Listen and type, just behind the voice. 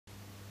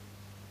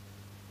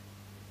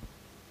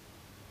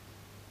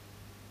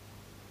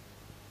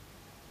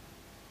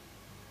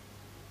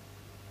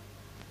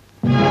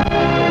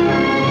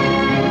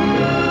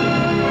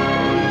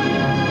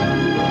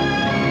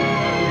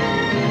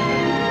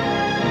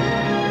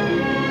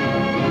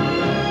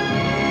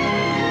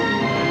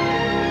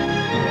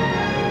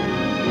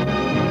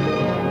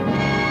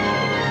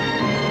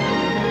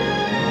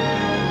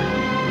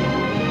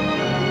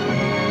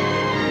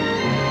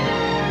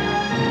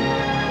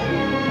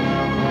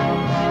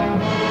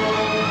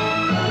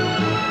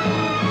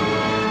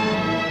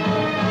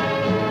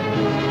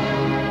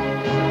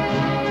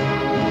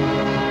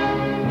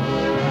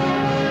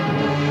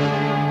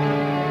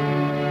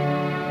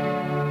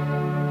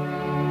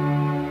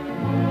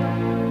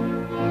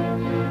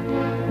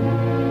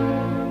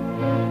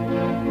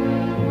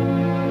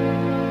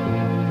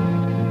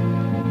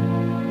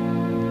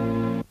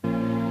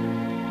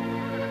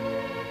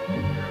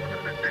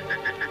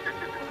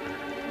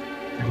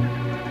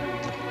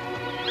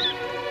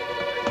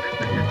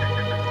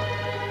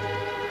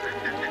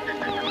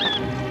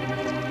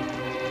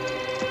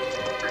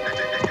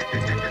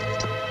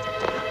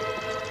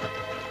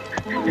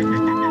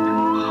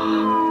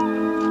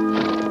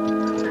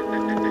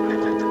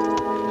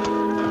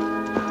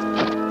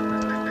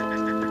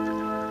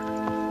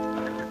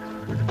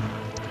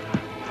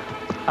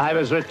I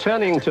was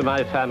returning to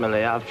my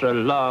family after a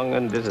long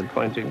and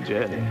disappointing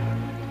journey.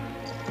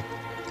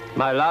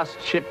 My last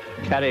ship,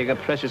 carrying a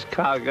precious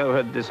cargo,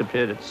 had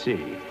disappeared at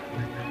sea.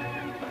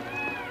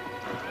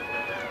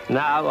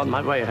 Now, on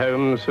my way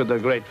home through the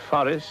great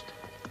forest,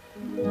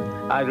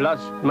 I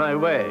lost my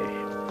way.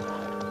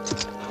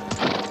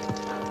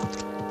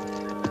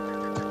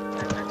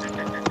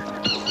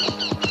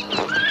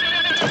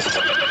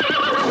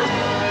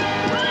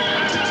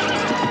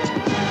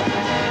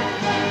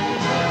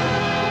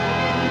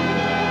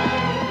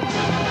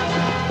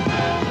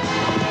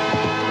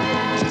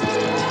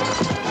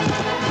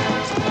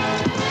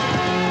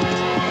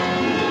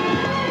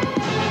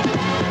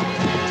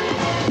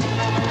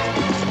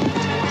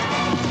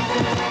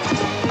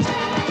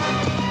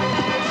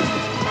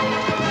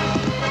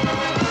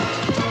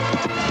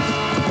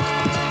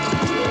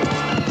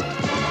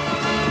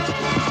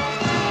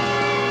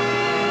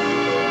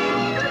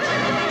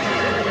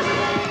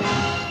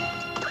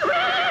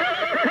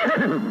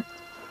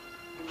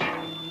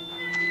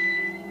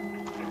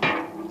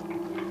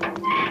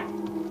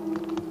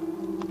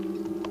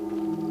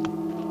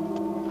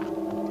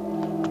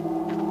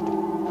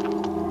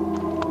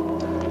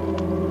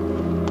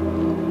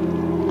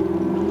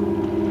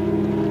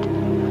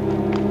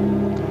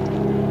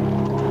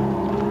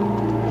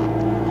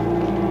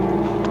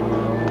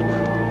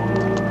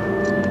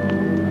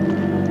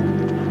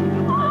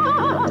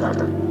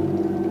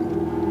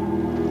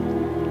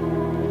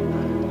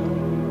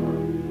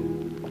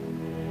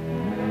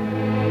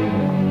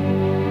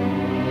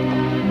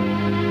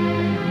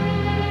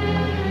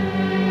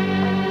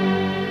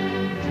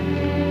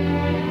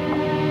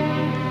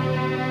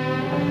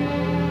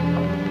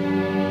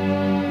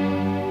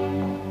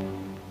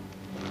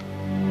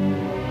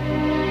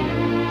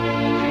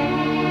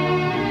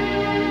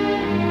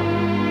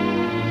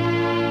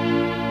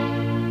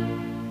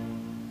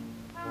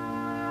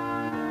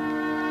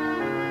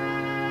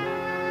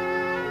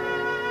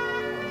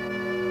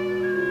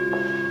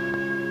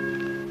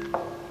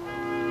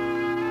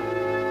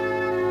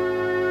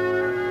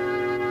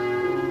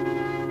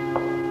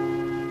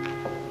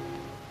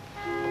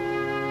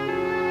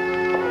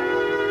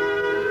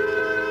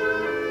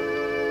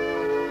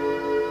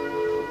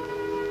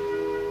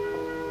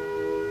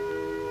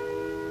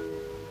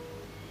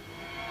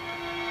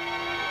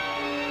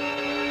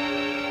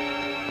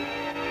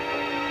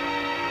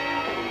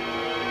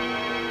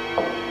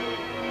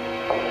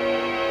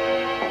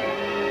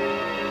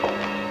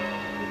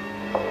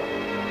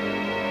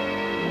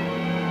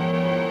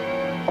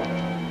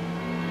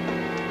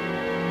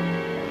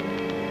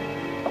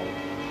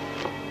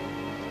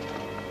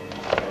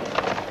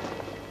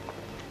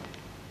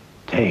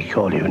 Take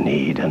all you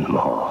need and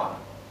more,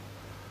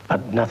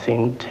 but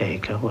nothing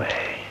take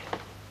away.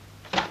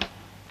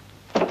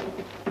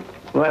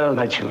 Well,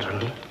 my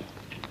children,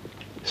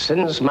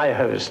 since my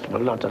host will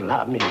not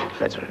allow me the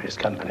pleasure of his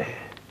company,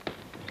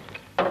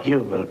 you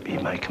will be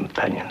my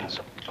companions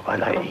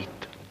while I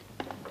eat.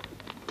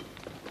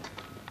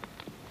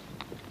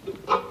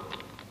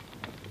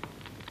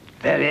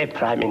 Very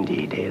prime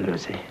indeed, eh,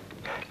 Lucy?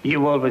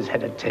 You always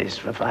had a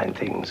taste for fine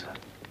things.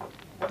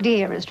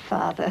 Dearest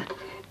father,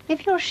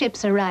 if your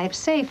ships arrive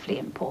safely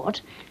in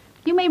port,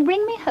 you may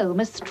bring me home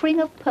a string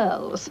of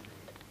pearls.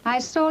 I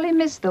sorely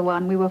miss the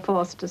one we were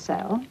forced to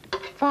sell.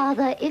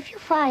 Father, if you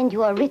find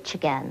you are rich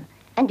again,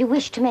 and you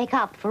wish to make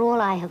up for all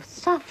I have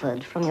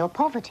suffered from your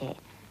poverty,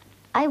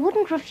 I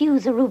wouldn't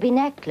refuse a ruby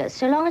necklace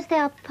so long as they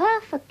are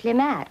perfectly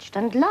matched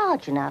and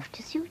large enough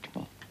to suit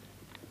me.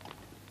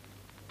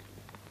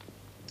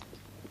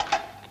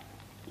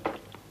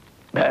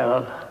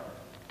 Well,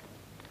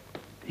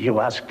 you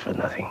asked for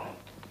nothing,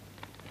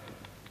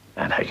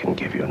 and I can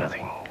give you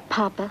nothing.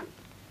 Papa,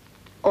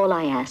 all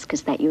I ask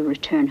is that you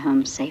return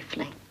home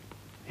safely.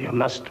 You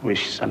must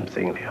wish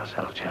something for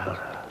yourself, child.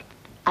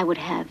 I would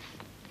have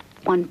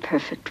one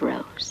perfect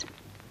rose.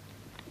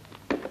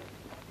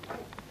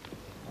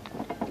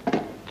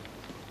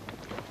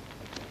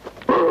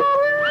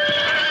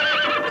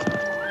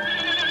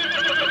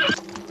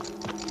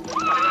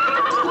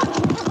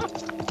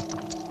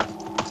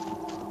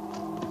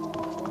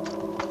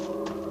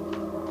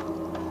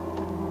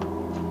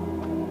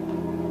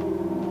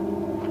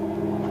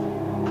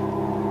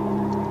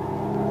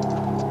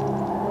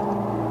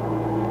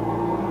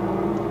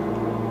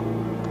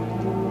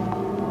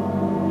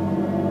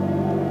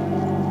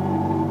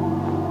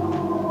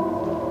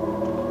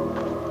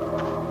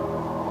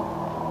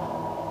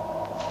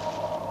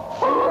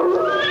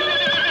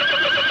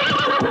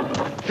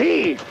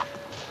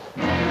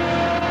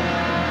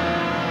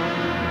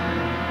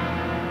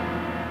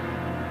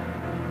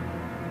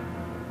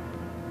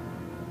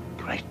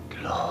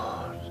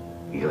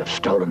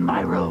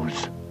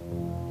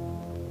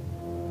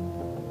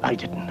 I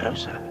didn't know,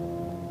 sir.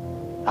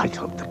 I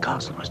thought the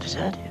castle was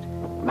deserted.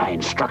 My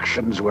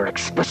instructions were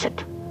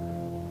explicit.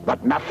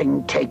 Let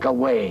nothing take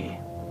away.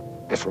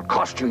 This will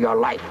cost you your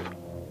life.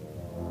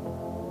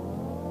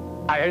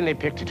 I only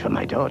picked it for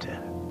my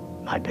daughter,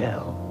 my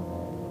belle.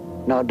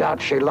 No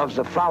doubt she loves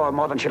the flower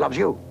more than she loves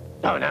you.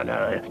 No, no,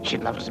 no. She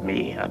loves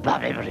me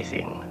above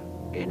everything.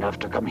 Enough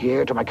to come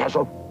here to my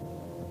castle?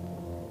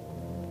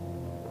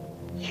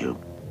 You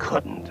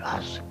couldn't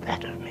ask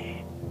that of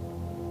me.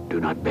 Do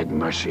not beg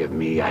mercy of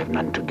me. I have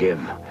none to give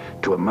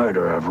to a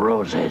murderer of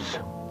roses.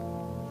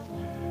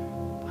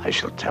 I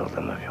shall tell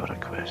them of your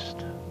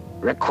request.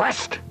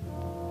 Request?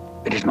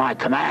 It is my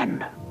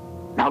command.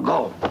 Now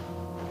go.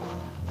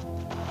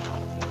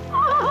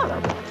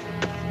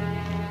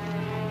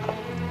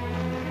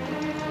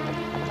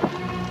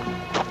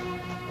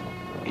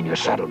 In your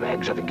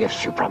saddlebags are the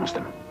gifts you promised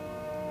them.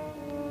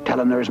 Tell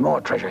them there is more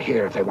treasure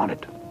here if they want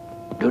it.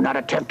 Do not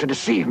attempt to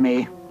deceive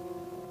me,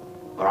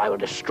 or I will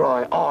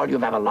destroy all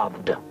you've ever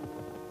loved.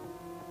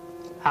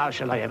 How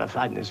shall I ever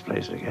find this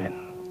place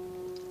again?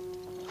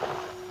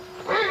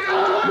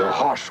 Your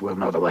horse will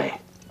know the way.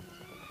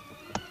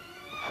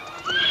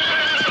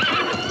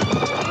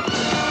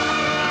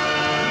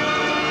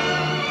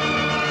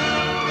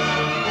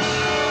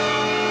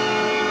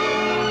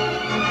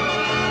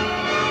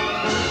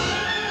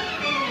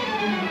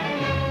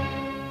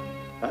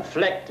 A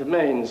flecked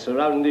mane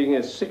surrounding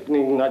a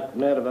sickening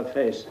nightmare of a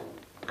face.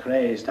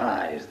 Crazed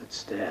eyes that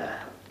stare.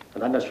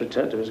 And I must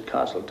return to his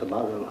castle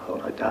tomorrow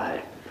or I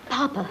die.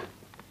 Papa,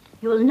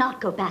 you will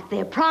not go back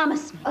there,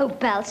 promise me. Oh,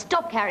 Belle,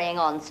 stop carrying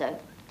on so.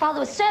 Father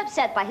was so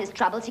upset by his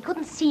troubles he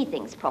couldn't see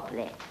things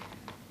properly.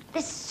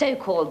 This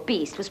so-called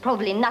beast was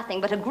probably nothing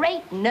but a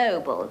great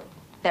noble.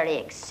 Very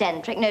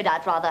eccentric, no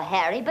doubt rather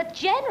hairy, but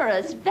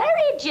generous,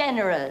 very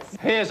generous.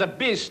 He is a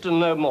beast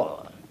and no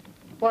more.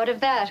 What of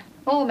that?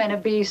 All men are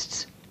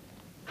beasts.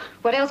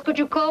 What else could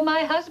you call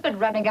my husband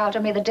running out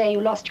on me the day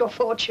you lost your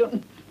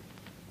fortune?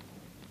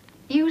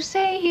 You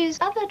say he's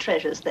other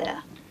treasures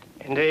there?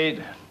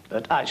 Indeed,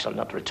 but I shall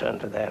not return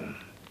for them.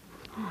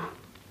 Oh,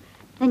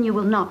 then you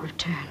will not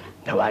return.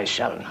 No, I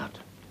shall not.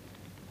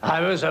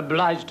 I was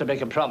obliged to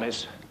make a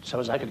promise so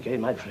as I could gain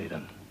my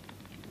freedom.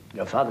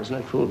 Your father's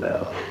no fool,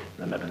 Belle.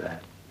 Remember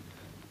that.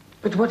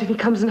 But what if he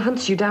comes and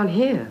hunts you down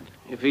here?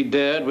 If he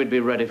dared, we'd be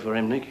ready for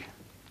him, Nick.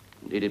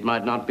 Indeed, it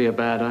might not be a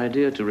bad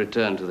idea to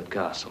return to the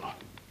castle.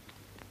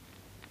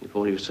 If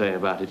all you say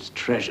about its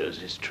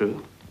treasures is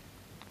true,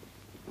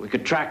 we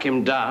could track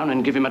him down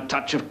and give him a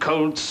touch of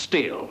cold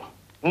steel.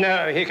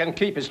 No, he can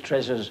keep his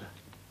treasures,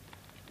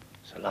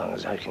 so long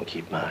as I can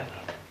keep mine.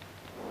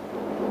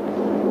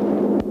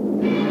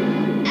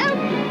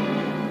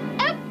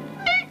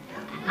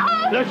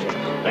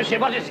 Lucy,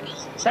 what is it?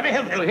 Let me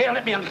help you. Here,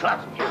 let me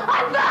unclog.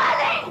 I'm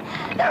burning!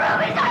 The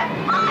ruby's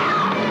on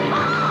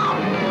fire!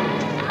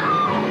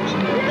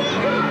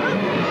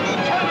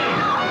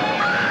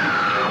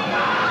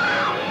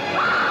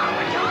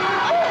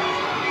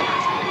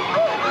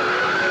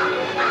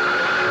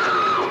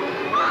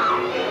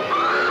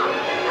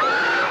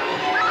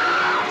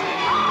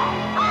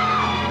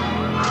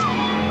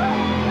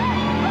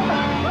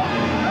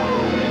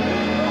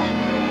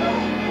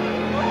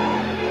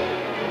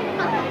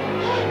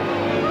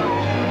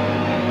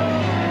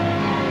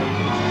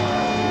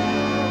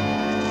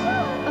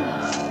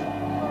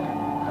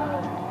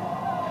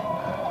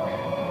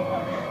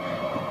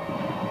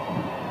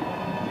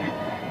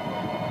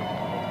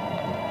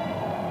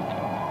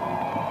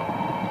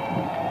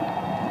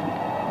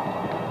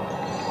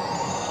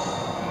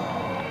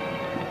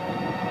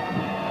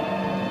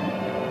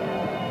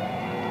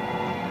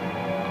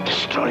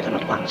 Destroy them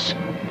at once.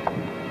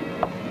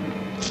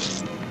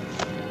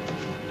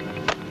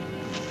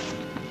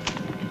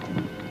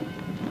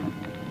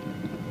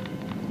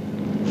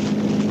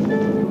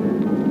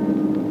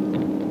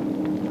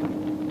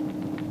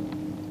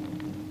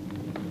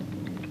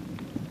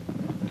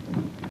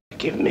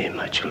 Forgive me,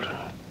 my children.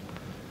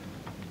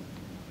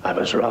 I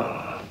was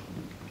wrong.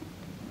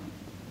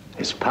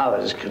 His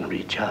powers can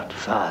reach out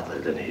farther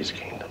than his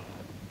kingdom.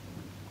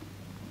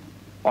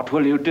 What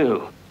will you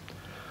do?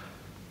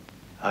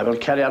 I will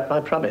carry out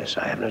my promise.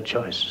 I have no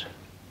choice.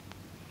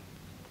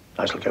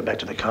 I shall go back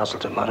to the castle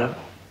tomorrow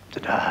to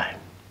die.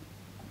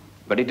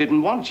 But he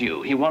didn't want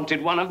you. He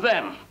wanted one of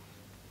them.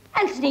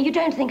 Anthony, you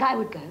don't think I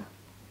would go?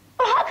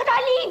 Well, how could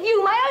I leave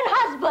you, my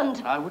own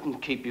husband? I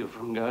wouldn't keep you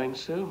from going,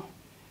 Sue,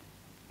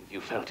 if you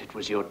felt it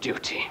was your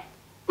duty.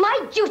 My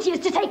duty is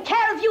to take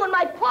care of you and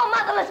my poor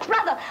motherless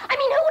brother. I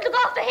mean, who would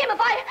look after him if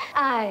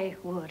I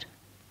would.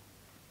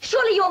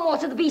 Surely you're more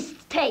to the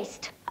beast's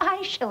taste.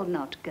 I shall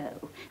not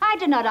go. I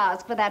did not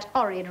ask for that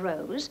horrid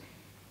rose.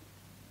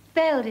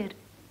 Belle did.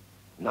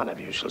 None of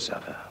you shall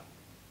suffer.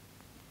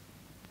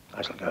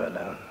 I shall go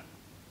alone.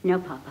 No,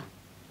 Papa.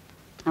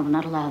 I will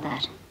not allow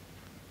that.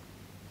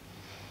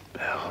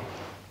 Belle.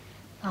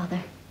 Father,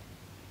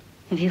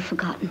 have you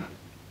forgotten?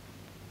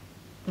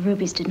 The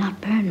rubies did not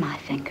burn my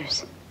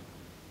fingers.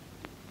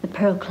 The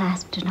pearl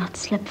clasp did not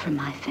slip from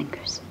my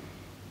fingers.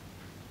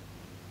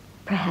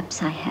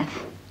 Perhaps I have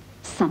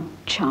some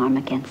charm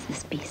against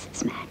this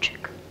beast's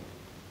magic.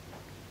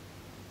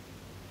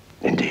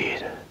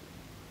 Indeed.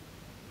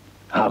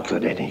 How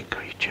could any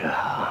creature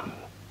harm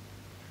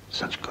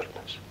such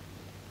goodness?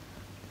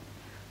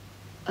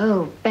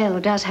 Oh,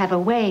 Belle does have a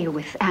way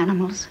with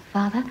animals,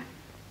 Father.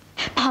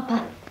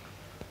 Papa,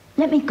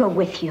 let me go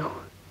with you.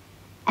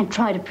 and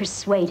try to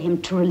persuade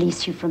him to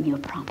release you from your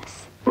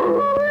promise.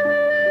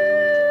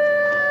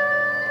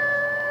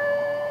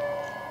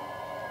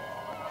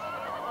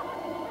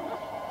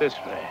 This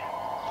way.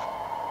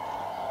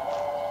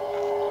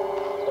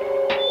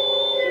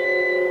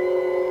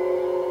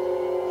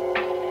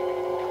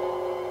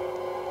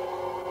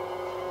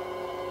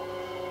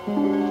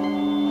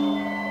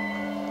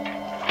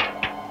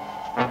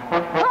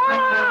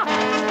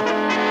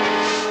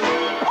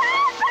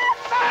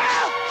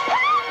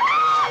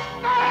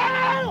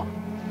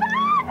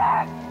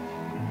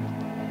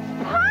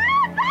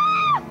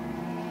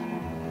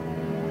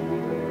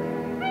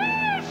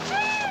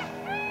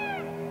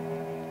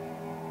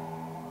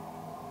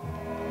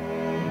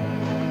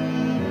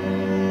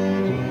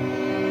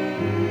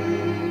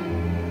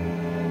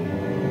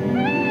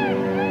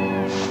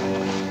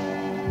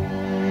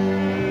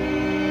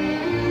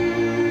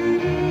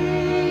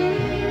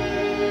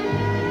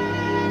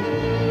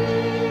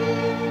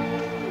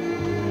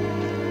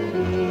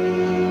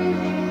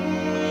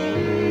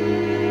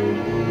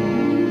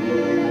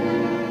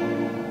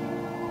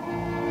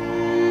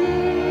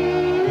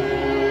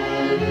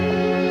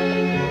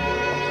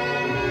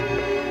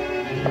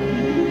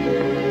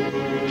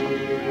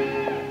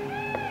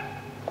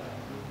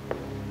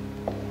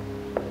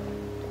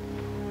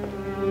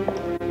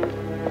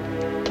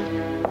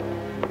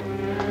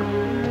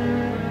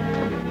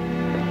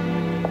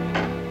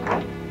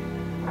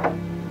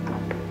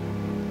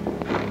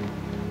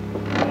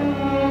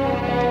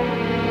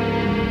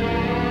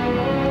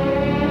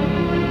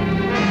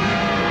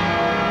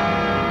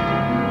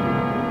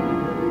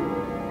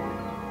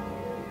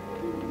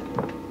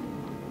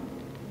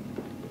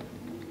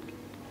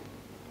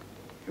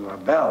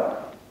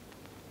 Bell.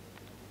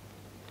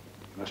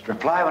 You must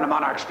reply when a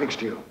monarch speaks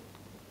to you.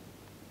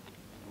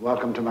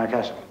 Welcome to my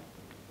castle.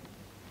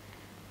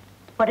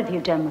 What have you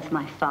done with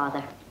my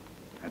father?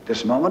 At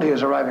this moment, he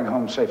is arriving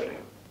home safely.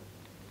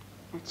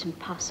 That's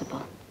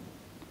impossible.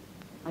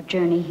 Our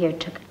journey here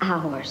took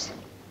hours.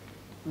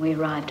 We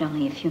arrived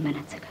only a few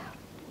minutes ago.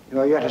 You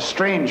are yet a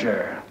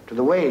stranger to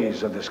the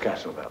ways of this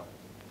castle, Bell.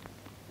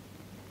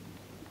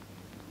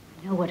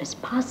 I know what is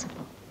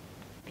possible,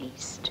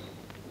 beast.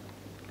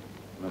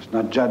 You must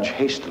not judge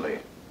hastily.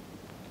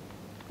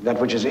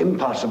 That which is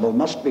impossible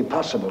must be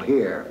possible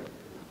here,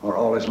 or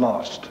all is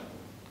lost.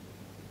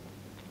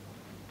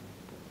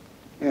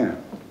 Here,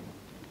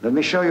 let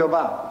me show you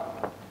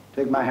about.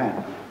 Take my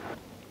hand.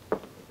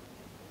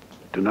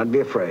 Do not be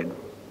afraid.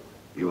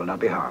 You will not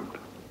be harmed.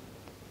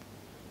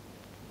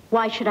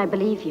 Why should I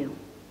believe you?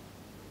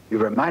 You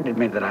reminded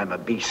me that I'm a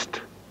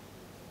beast,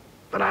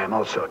 but I am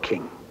also a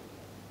king.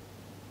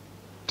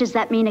 Does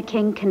that mean a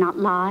king cannot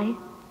lie?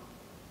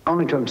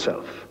 Only to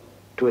himself.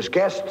 To his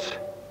guests,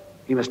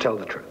 he must tell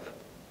the truth.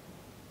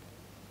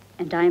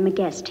 And I am a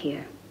guest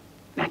here.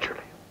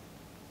 Naturally.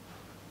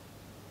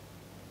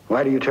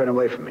 Why do you turn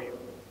away from me?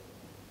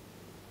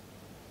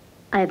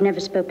 I have never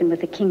spoken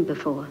with a king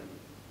before.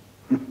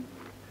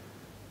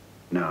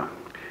 No.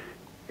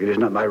 It is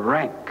not my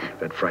rank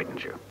that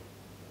frightens you.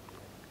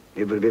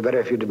 It would be better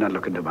if you did not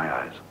look into my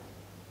eyes.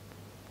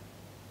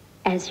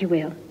 As you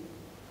will.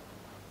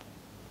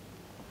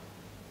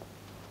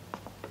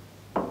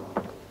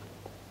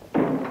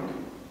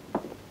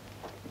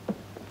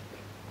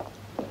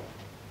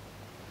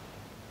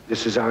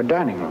 This is our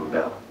dining room,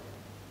 Belle.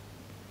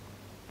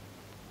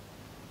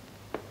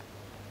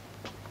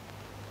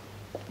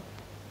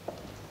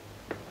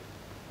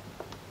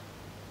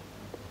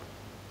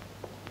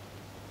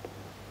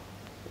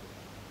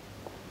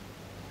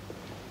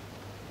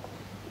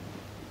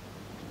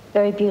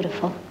 Very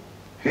beautiful.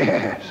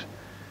 Yes.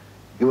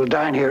 You will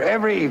dine here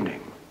every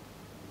evening.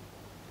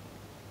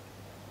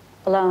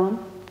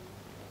 Alone?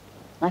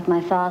 Like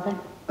my father?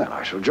 Well,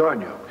 I shall join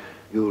you.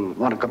 You'll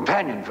want a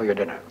companion for your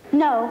dinner.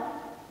 No.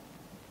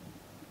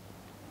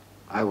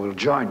 I will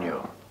join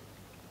you.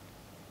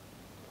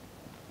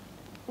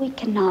 We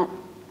cannot.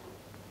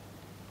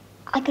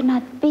 I could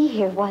not be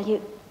here while you...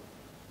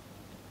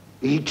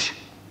 Eat.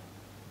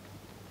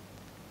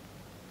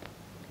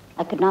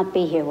 I could not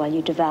be here while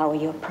you devour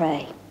your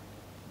prey.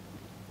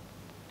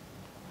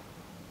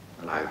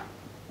 Well, I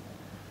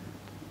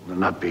will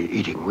not be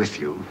eating with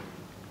you.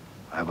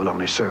 I will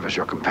only serve as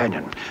your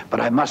companion. But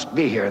I must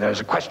be here. There's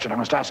a question I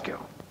must ask you.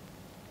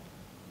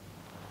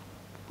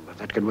 But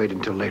that can wait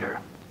until later.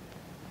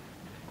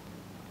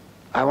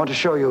 I want to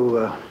show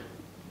you,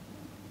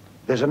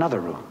 there's another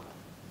room.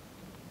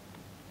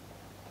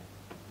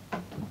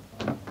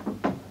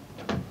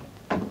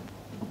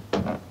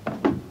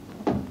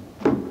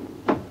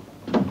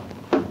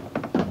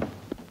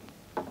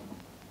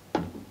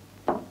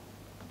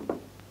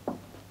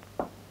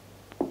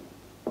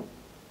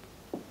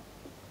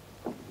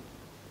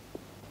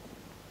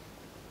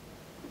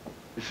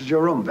 This is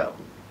your room, Belle.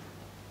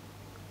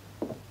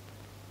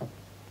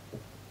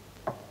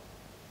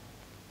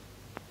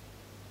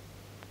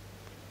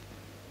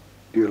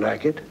 Do you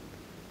like it?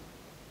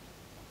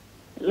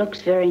 It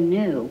looks very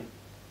new.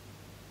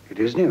 It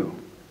is new.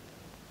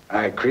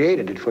 I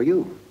created it for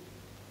you.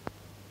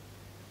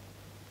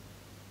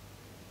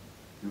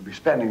 You'll be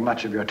spending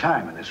much of your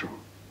time in this room.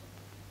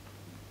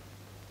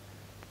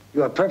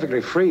 You are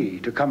perfectly free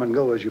to come and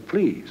go as you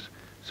please,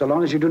 so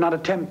long as you do not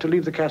attempt to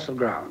leave the castle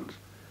grounds.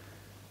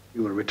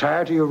 You will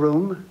retire to your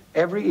room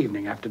every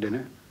evening after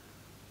dinner.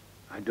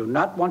 I do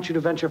not want you to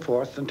venture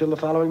forth until the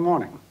following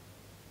morning.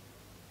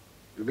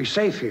 You'll be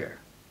safe here.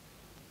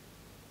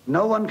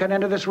 No one can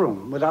enter this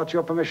room without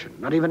your permission,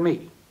 not even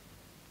me.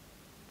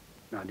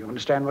 Now, do you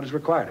understand what is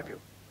required of you?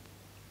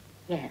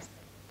 Yes.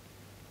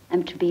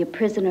 I'm to be a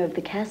prisoner of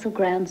the castle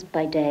grounds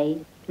by day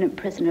and a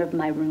prisoner of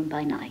my room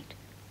by night.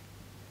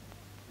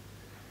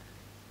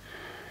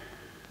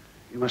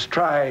 You must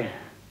try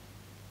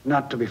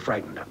not to be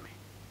frightened of me.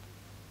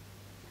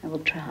 I will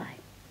try.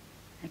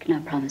 I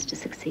cannot promise to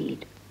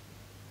succeed.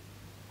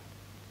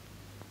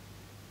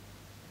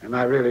 Am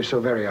I really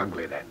so very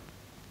ugly, then?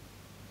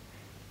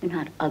 You're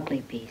not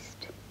ugly,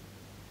 beast.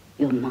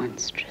 You're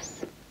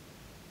monstrous.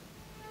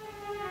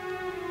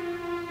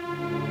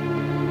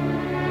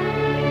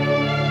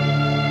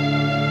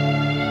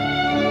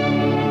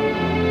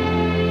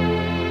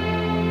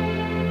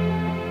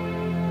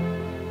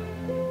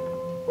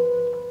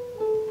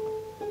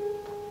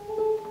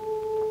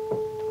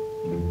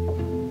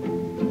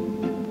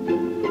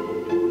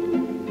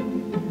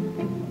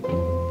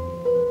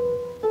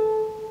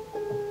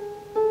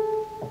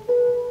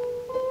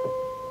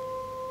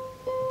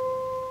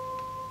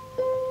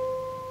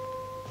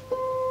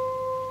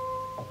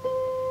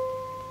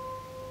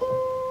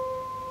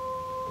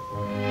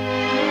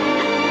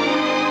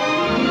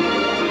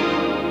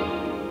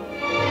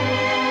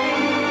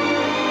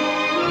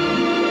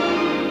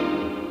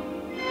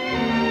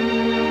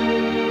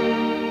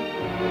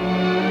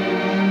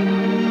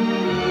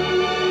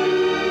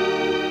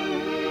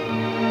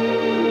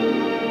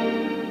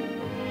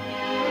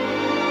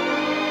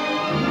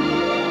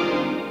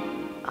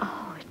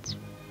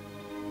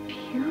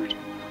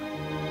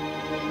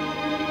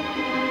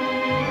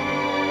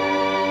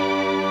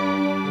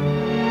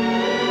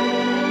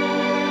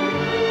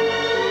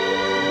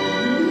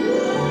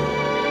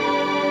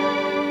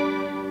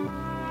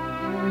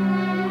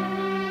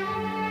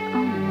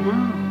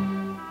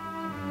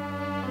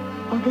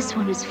 This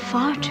one is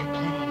far too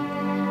plain.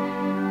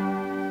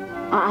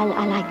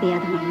 I like the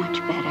other one much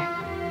better.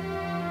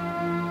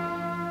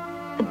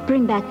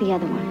 Bring back the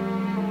other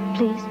one,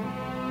 please.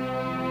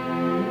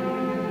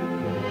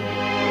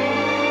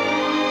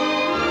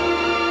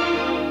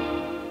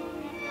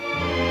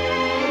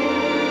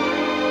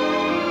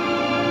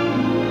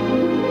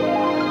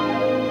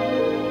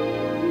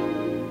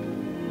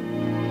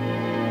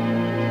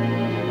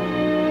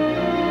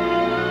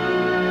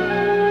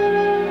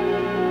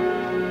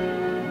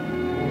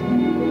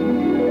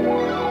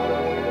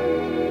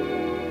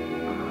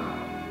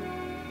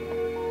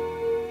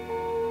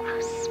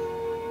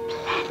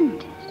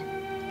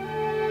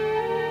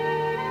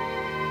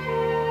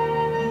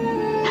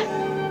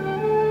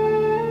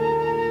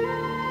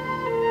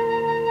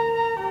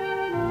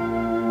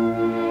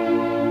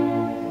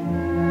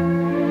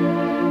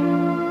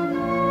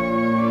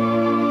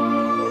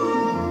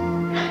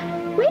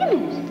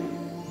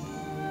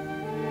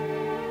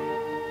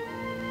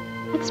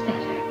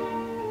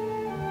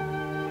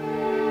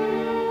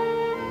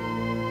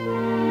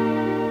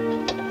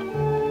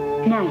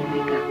 Now you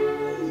may go.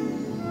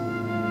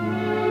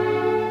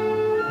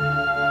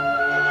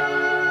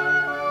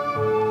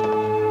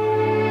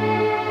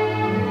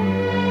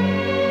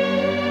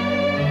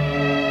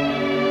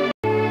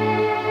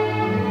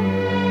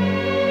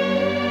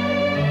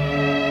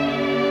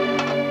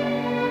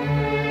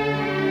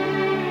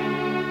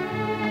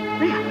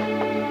 Well,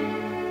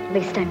 at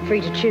least I'm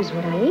free to choose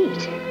what I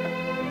eat.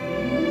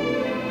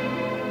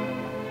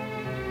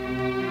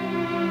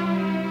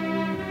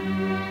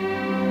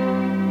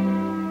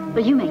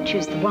 Well, you may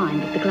choose the wine,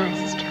 but the glass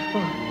is too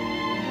full.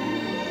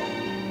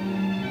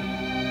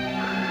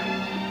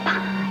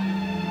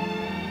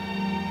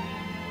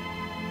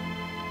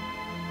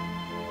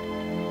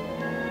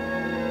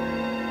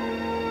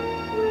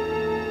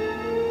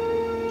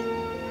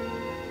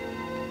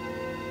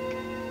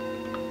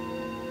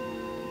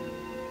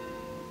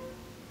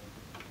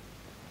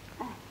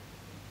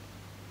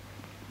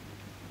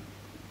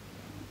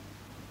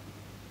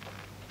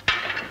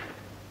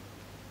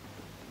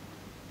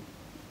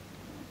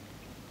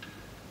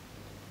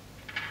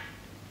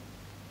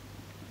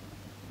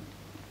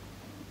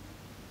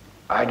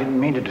 I didn't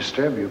mean to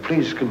disturb you.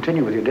 Please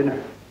continue with your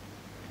dinner.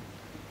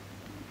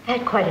 I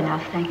had quite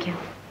enough, thank you.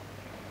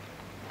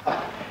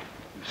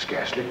 You've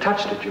scarcely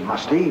touched it. You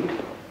must eat.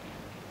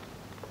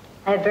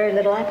 I have very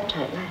little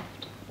appetite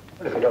left.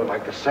 But if you don't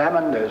like the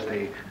salmon, there's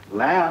the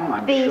lamb,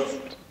 I'm sure.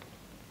 Beast,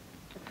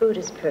 the food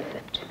is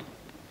perfect.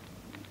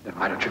 Then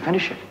why don't you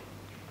finish it?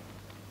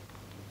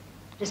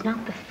 It is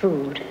not the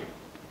food,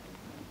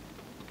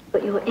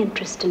 but your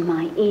interest in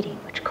my eating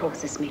which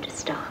causes me to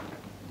stop.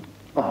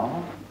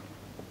 Oh?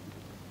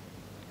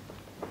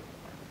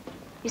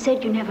 You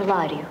said you never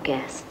lie to your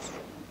guests.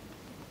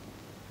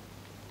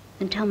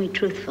 Then tell me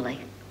truthfully,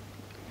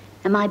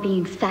 am I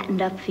being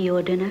fattened up for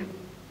your dinner?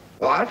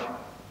 What?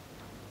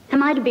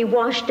 Am I to be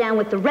washed down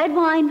with the red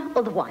wine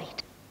or the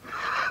white?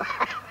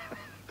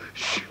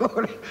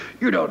 Surely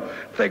you don't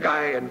think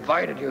I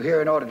invited you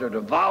here in order to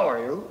devour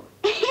you?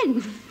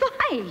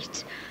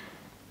 Invite?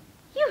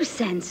 You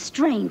send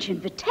strange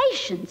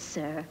invitations,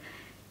 sir.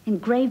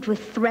 Engraved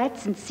with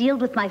threats and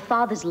sealed with my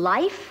father's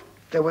life?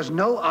 There was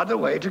no other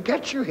way to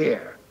get you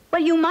here.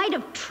 Well, you might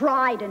have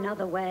tried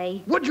another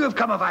way. Would you have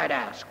come if I had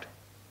asked?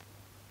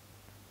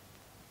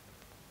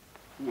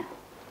 No.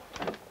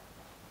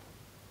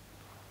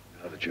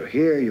 Now that you're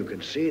here, you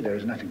can see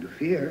there's nothing to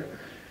fear.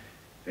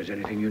 If there's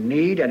anything you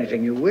need,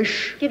 anything you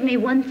wish. Give me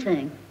one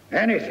thing.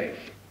 Anything.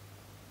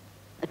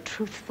 A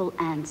truthful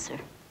answer.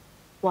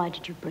 Why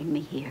did you bring me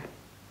here?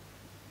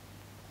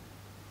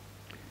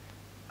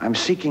 I'm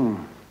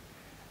seeking...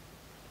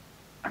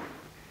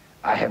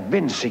 I have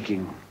been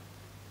seeking...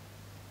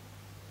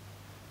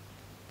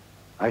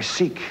 I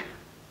seek...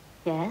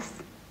 Yes?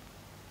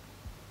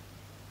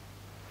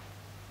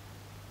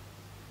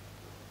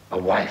 a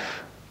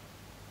wife.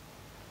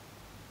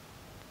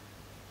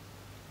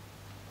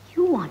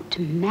 You want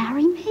to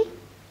marry me?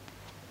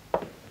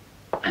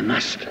 I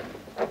must.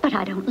 But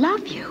I don't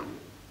love you.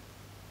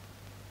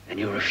 Then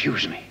you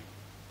refuse me.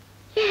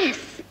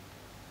 Yes,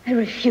 I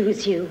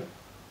refuse you.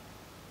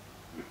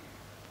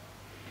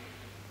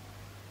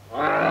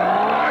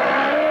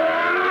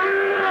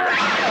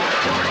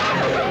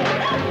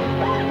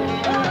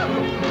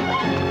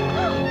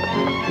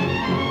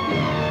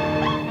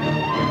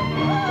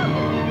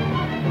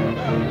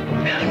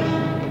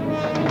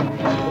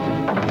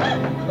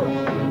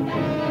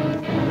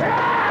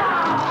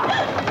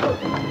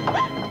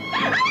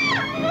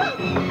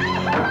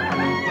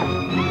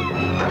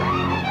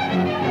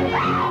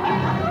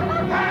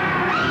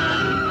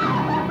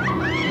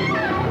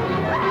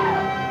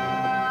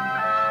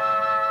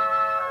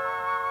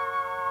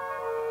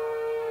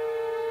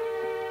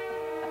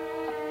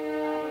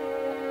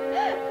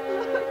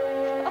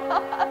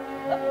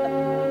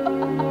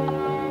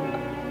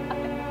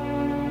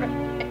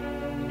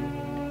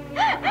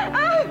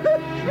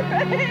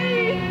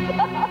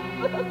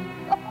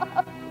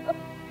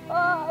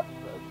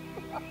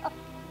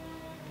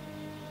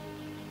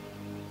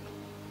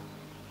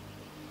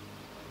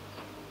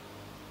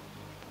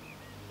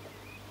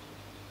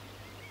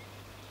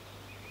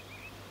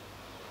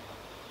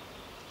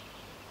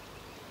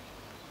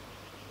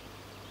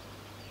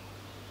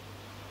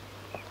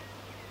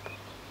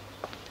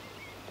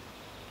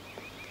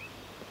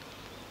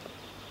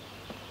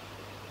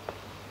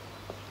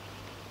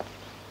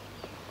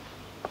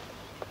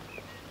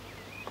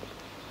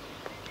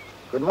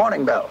 Good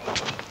morning, Belle.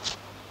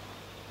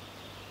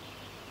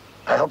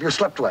 I hope you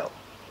slept well.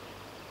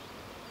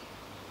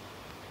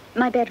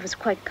 My bed was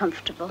quite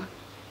comfortable.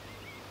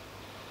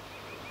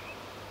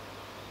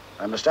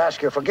 I must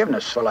ask your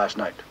forgiveness for last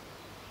night.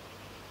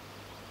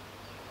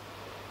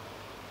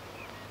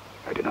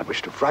 I did not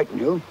wish to frighten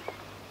you.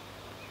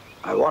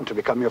 I want to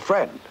become your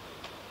friend.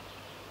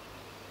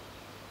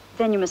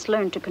 Then you must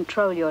learn to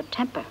control your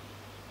temper.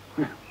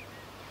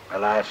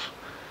 Alas,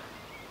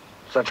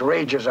 such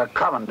rages are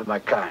common to my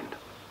kind.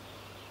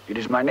 It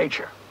is my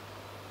nature.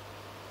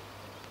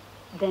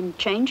 Then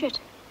change it.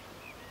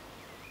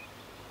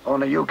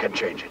 Only you can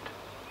change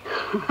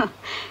it.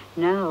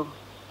 No,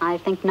 I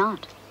think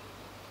not.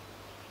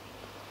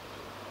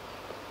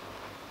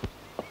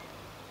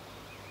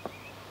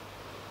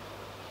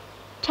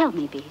 Tell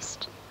me,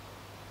 Beast.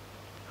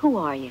 Who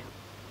are you?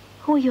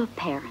 Who are your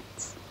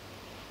parents?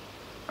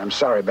 I'm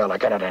sorry, Belle, I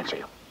cannot answer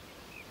you.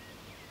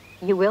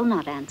 You will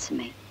not answer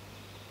me.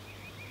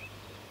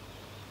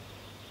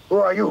 Who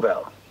are you,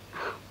 Belle?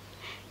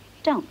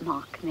 Don't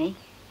mock me.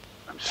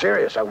 I'm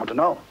serious, I want to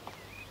know.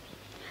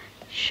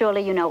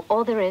 Surely you know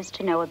all there is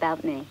to know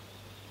about me.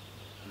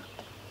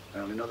 I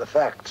only know the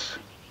facts.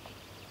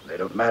 They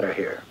don't matter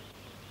here.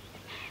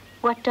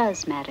 What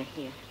does matter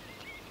here?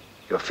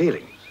 Your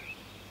feelings.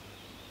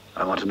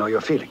 I want to know your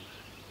feelings.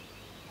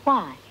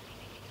 Why?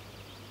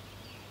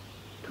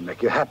 To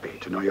make you happy,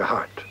 to know your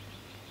heart.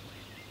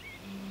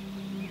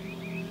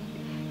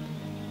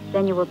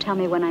 Then you will tell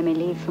me when I may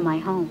leave for my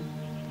home.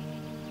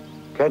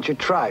 Can't you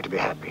try to be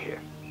happy here?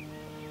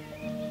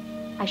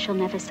 I shall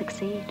never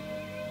succeed.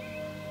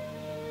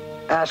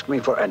 Ask me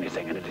for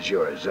anything and it is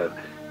yours.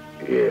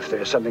 If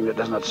there's something that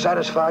does not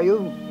satisfy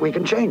you, we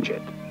can change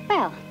it.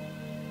 Well,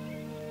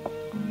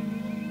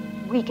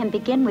 we can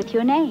begin with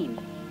your name.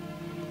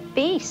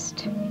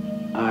 Beast.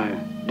 I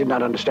did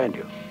not understand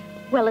you.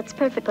 Well, it's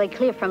perfectly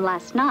clear from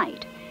last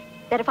night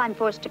that if I'm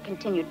forced to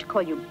continue to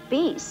call you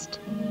Beast,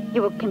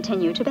 you will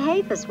continue to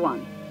behave as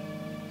one.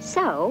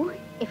 So,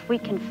 if we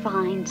can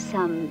find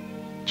some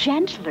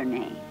gentler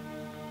name.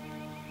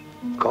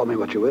 Call me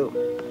what you will.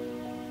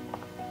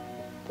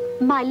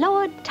 My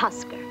Lord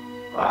Tusker.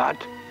 What?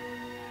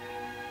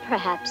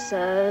 Perhaps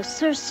Sir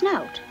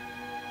Snout.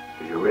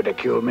 Do you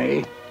ridicule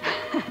me?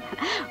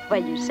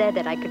 Well, you said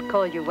that I could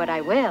call you what I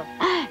will.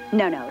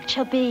 No, it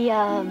shall be,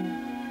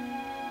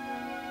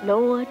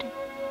 Lord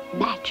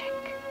Magic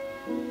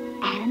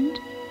and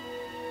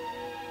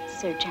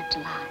Sir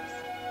Gentle Eyes.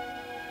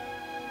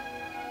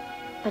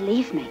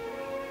 Believe me,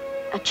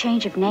 a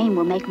change of name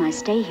will make my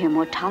stay here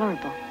more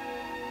tolerable.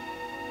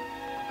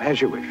 As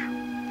you wish.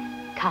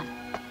 Come.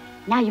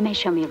 Now you may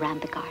show me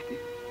around the garden.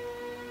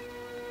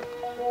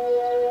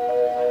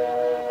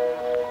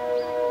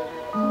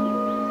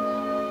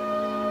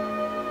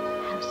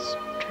 How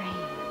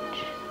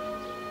strange.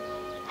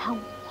 How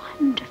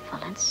wonderful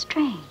and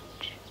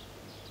strange.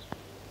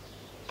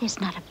 There's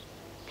not a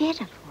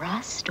bit of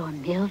rust or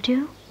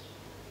mildew.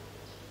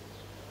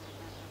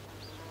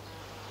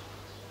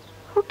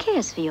 Who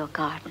cares for your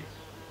garden?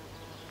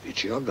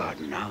 It's your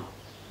garden now.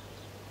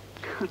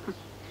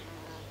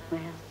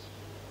 Well,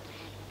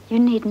 you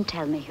needn't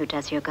tell me who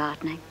does your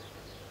gardening.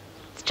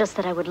 It's just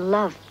that I would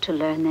love to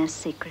learn their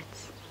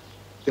secrets.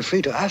 You're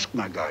free to ask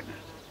my gardeners,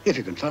 if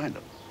you can find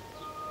them.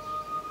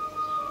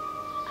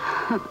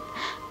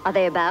 Are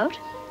they about?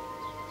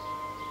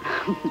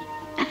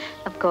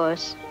 Of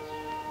course.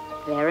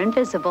 They're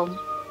invisible.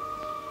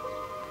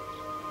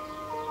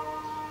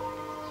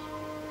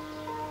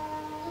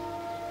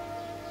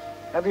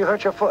 Have you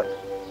hurt your foot?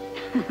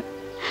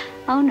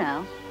 Oh,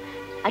 no.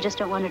 I just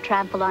don't want to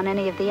trample on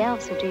any of the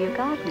elves who do your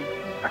gardening.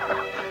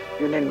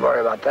 You needn't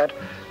worry about that.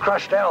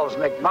 Crushed elves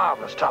make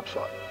marvelous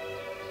topsoil.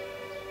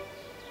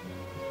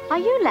 Are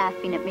you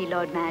laughing at me,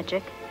 Lord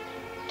Magic?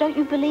 Don't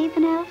you believe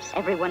in elves?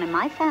 Everyone in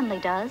my family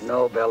does.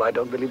 No, Belle, I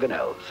don't believe in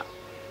elves.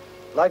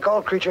 Like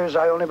all creatures,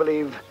 I only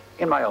believe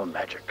in my own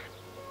magic.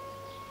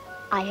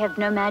 I have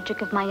no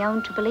magic of my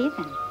own to believe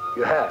in.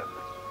 You have,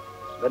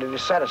 but it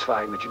is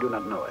satisfying that you do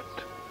not know it.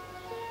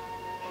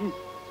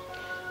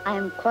 I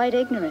am quite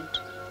ignorant.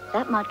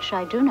 That much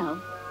I do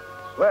know.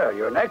 Well,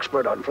 you're an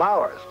expert on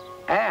flowers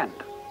and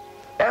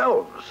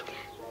elves.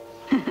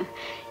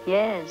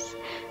 Yes,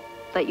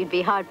 but you'd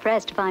be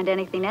hard-pressed to find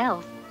anything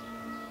else.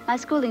 My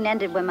schooling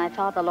ended when my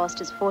father lost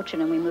his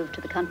fortune and we moved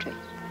to the country.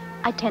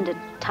 I tend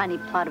a tiny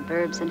plot of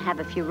herbs and have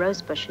a few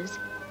rose bushes.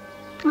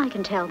 I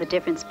can tell the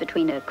difference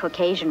between a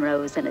Caucasian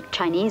rose and a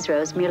Chinese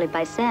rose merely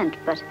by scent,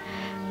 but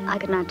I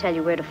could not tell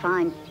you where to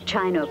find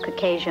China or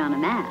Caucasia on a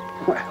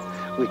map.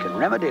 Well, we can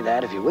remedy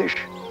that if you wish.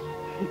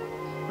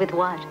 With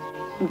what?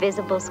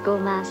 Invisible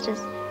schoolmasters?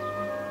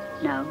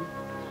 No,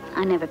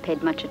 I never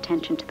paid much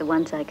attention to the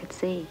ones I could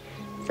see,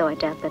 so I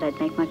doubt that I'd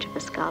make much of a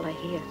scholar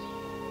here.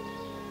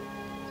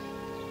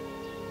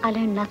 I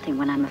learn nothing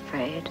when I'm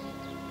afraid,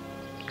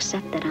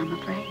 except that I'm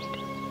afraid.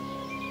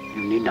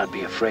 You need not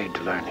be afraid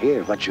to learn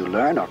here. What you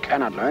learn or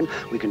cannot learn,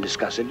 we can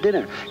discuss at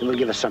dinner. It will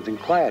give us something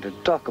quiet to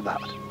talk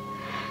about.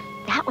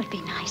 That would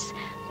be nice.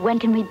 When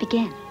can we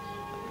begin?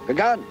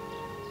 Begun.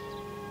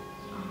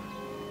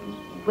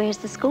 Where's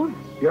the school?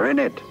 You're in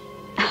it.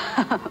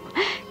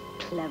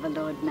 Clever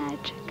Lord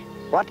Magic.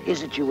 What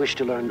is it you wish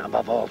to learn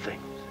above all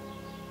things?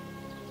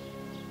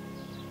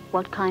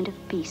 What kind of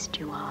beast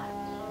you are.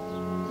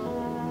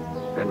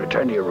 Then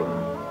return to your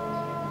room.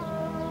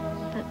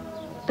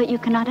 But you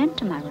cannot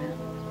enter my room.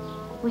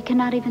 We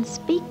cannot even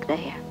speak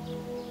there.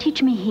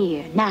 Teach me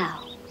here,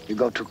 now. You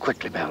go too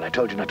quickly, Belle. I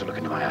told you not to look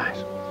into my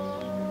eyes.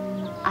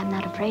 I'm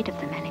not afraid of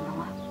them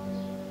anymore.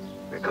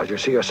 Because you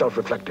see yourself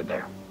reflected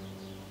there.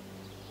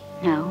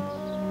 No.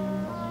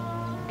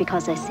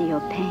 Because I see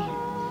your pain.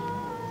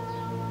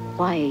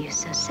 Why are you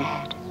so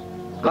sad?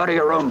 Go to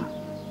your room.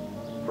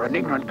 For an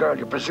ignorant girl,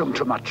 you presume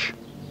too much.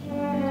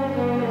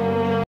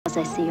 Because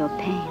I see your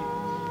pain.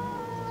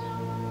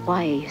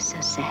 Why are you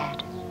so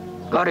sad?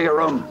 Go to your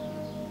room.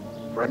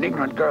 For an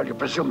ignorant girl, you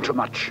presume too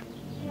much.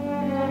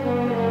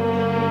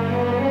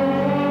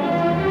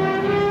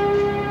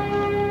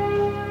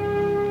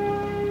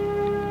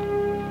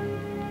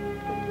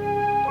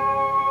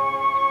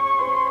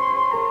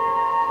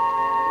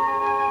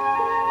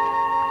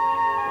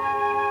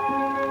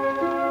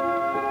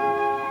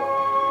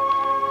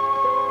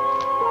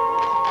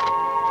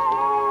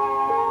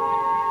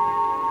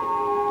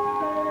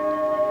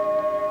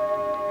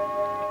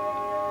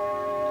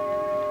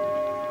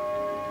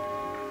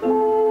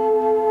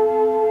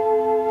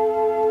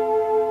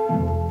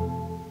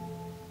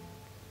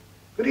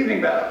 Good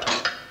evening, Belle.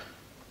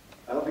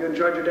 I hope you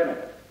enjoyed your dinner.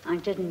 I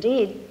did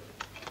indeed.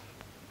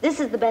 This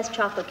is the best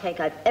chocolate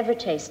cake I've ever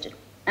tasted.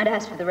 I'd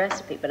ask for the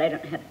recipe, but I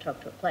don't know how to talk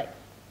to a plate.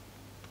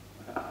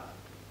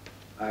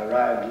 I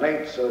arrived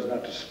late so as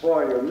not to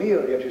spoil your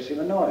meal, yet you seem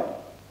annoyed.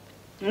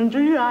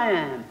 Indeed I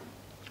am.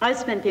 I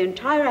spent the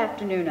entire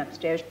afternoon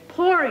upstairs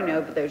poring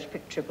over those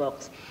picture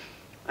books.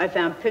 I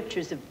found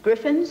pictures of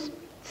griffins,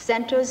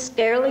 centaurs,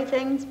 scarily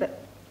things,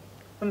 but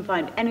couldn't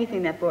find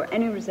anything that bore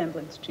any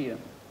resemblance to you.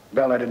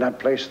 Belle, I did not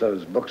place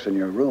those books in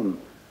your room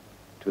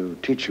to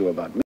teach you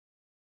about me.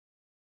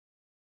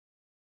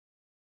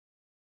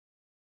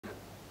 Well,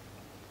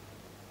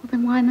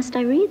 then why must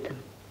I read them?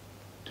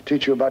 To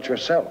teach you about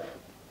yourself.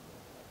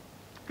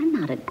 I'm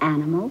not an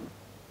animal.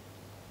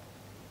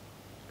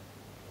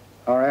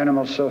 Are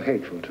animals so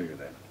hateful to you,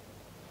 then?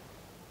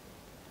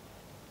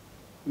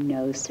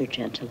 No, Sir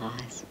Gentle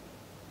Eyes.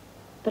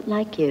 But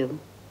like you,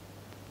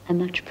 I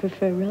much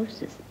prefer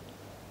roses.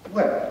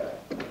 Well,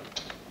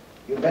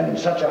 you've been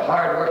such a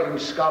hard-working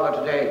scholar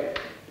today.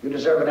 You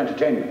deserve an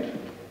entertainment.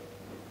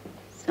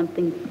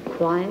 Something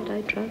quiet,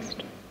 I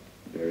trust.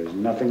 There is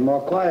nothing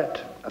more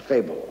quiet. A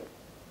fable.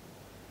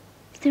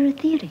 Is there a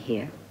theater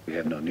here? We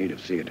have no need of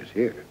theaters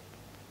here.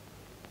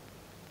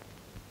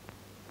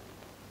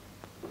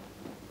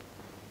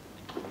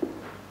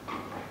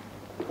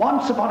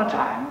 Once upon a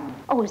time...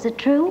 Oh, is it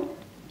true?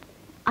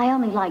 I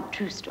only like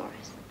true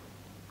stories.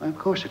 Well, of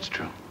course it's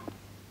true.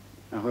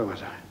 Now, where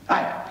was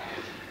I?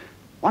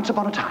 Once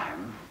upon a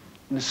time,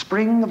 in the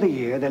spring of the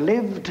year, there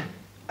lived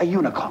a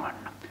unicorn,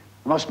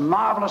 the most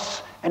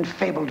marvelous and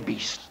fabled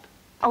beast.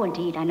 Oh,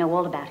 indeed, I know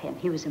all about him.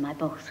 He was in my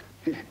book.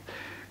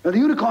 Now, the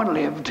unicorn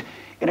lived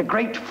in a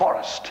great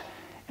forest,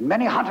 and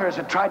many hunters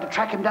had tried to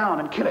track him down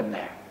and kill him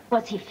there.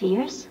 Was he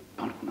fierce?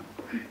 No.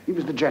 He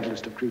was the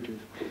gentlest of creatures.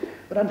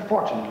 But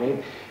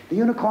unfortunately, the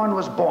unicorn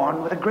was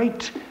born with a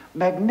great,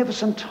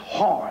 magnificent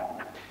horn.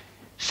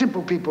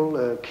 Simple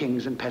people,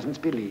 kings and peasants,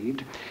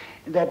 believed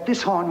that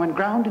this horn, when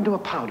ground into a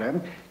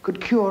powder, could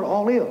cure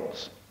all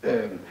ills.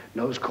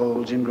 Nose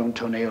colds, ingrown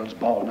toenails,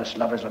 baldness,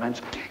 lovers'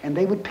 laments, and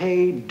they would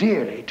pay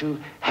dearly to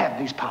have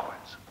these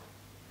powers.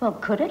 Well,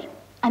 could it?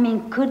 I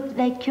mean, could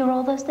they cure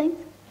all those things?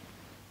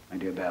 My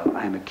dear Belle,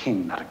 I am a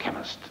king, not a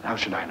chemist. How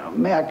should I know?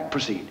 May I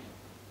proceed?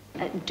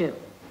 Do.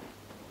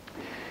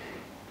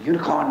 The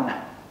unicorn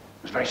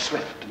was very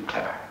swift and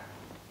clever.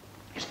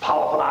 His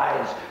powerful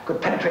eyes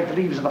could penetrate the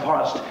leaves of the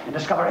forest and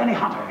discover any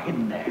hunter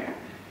hidden there.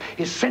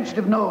 His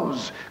sensitive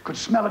nose could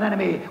smell an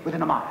enemy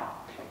within a mile.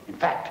 In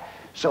fact,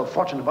 so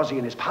fortunate was he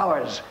in his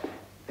powers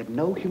that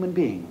no human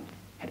being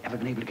had ever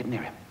been able to get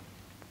near him.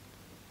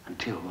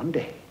 Until one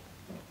day,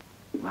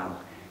 while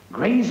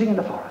grazing in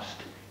the forest,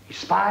 he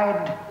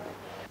spied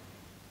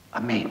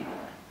a maiden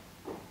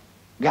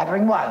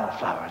gathering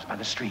wildflowers by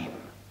the stream.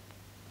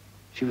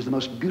 She was the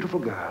most beautiful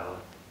girl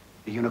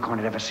the unicorn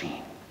had ever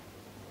seen.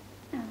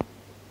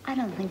 I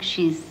don't think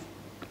she's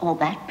all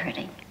that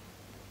pretty.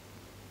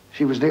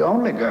 She was the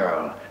only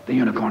girl the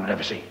unicorn had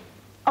ever seen.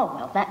 Oh,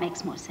 well, that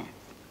makes more sense.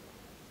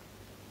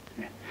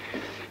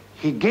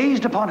 He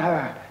gazed upon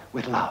her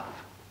with love.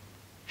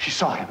 She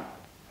saw him.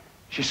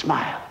 She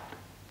smiled.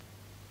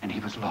 And he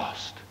was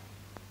lost.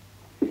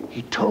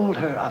 He told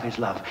her of his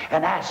love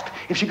and asked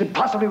if she could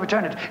possibly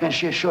return it, and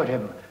she assured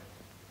him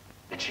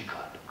that she could.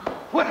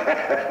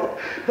 Well,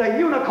 the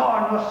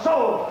unicorn was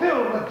so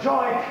filled with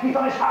joy, he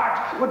thought his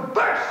heart would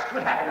burst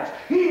with happiness.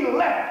 He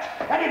leapt,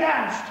 and he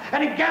danced,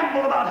 and he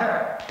gambled about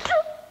her.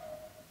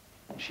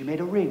 And she made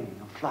a ring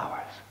of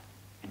flowers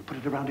and put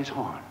it around his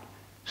horn,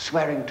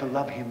 swearing to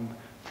love him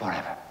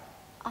forever.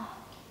 Oh.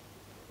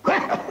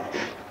 Well,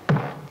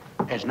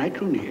 as night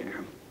drew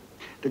near,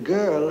 the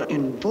girl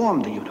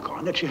informed the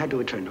unicorn that she had to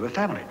return to her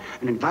family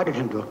and invited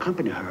him to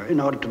accompany her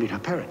in order to meet her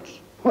parents.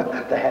 Well,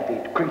 the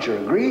happy creature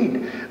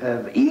agreed,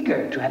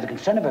 eager to have the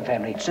consent of her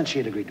family since she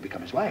had agreed to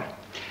become his wife.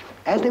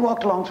 As they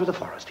walked along through the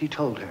forest, he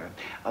told her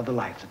of the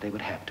life that they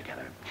would have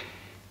together.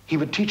 He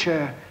would teach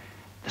her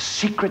the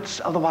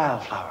secrets of the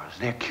wildflowers,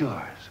 their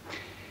cures.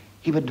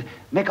 He would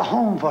make a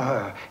home for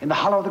her in the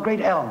hollow of the great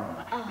elm,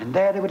 and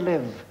there they would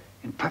live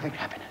in perfect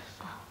happiness.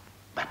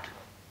 But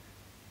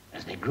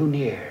as they drew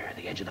near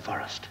the edge of the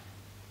forest,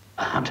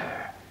 a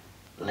hunter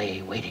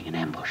lay waiting in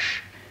ambush.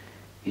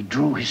 He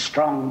drew his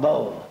strong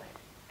bow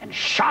and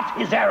shot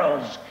his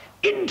arrows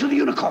into the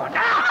unicorn.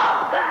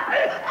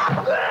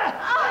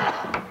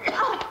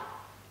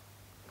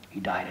 He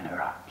died in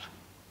her arms.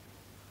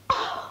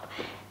 Oh,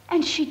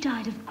 and she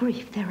died of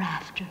grief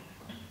thereafter.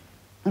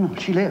 No,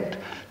 she lived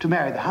to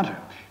marry the hunter.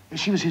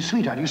 She was his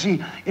sweetheart. You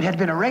see, it had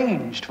been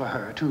arranged for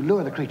her to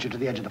lure the creature to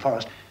the edge of the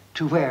forest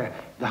to where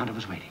the hunter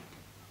was waiting.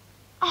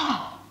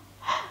 Oh,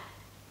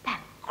 that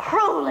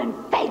cruel and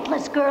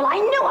faithless girl. I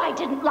knew I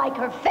didn't like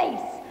her face.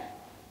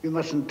 You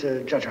mustn't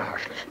judge her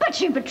harshly. But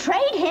she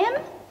betrayed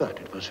him. But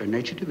it was her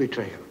nature to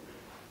betray him,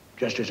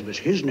 just as it was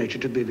his nature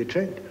to be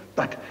betrayed.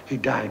 But he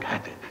died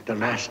happy, the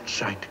last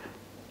sight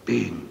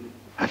being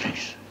her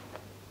face.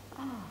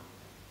 Oh.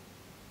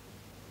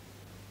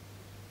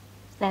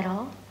 Is that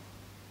all?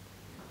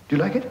 Do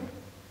you like it?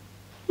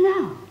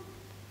 No.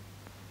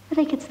 I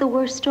think it's the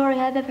worst story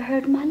I've ever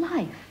heard in my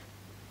life.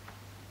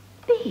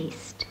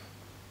 Beast.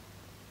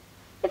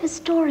 If a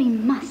story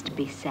must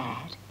be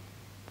sad,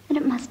 then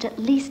it must at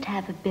least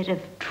have a bit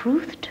of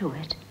truth to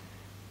it.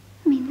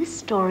 I mean, this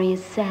story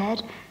is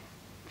sad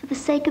for the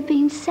sake of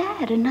being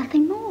sad and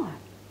nothing more.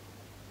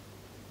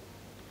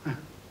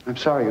 I'm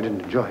sorry you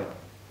didn't enjoy it.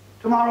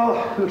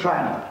 Tomorrow, we'll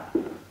try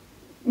another.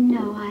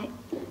 No,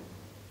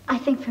 I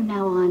think from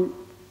now on,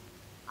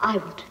 I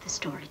will do the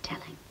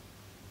storytelling.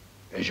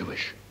 As you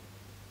wish.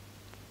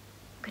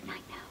 Good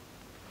night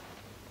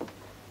now.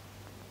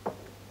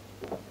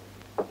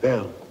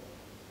 Well,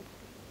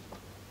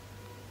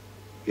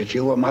 if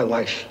you were my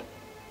wife,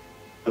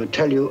 I would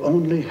tell you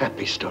only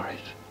happy stories.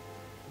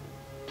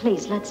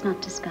 Please, let's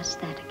not discuss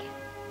that again.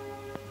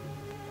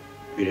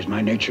 It is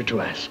my nature to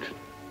ask.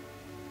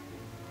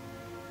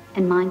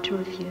 And mine to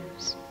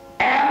refuse.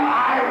 Am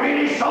I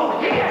really so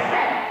hideous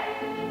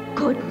then?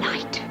 Good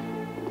night.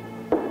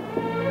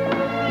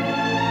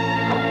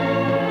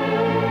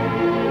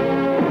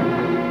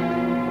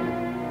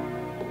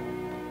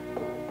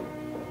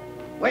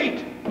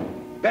 Wait!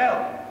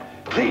 Belle!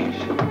 Please.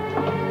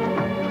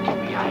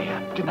 Forgive me.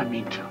 I did not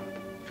mean to.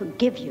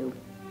 Forgive you?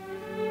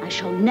 I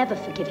shall never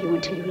forgive you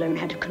until you learn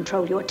how to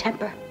control your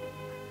temper.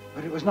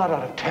 But it was not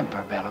out of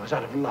temper, Belle. It was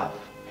out of love.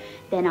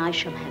 Then I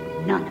shall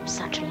have none of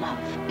such love.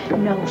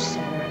 No,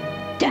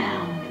 sir.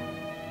 Down.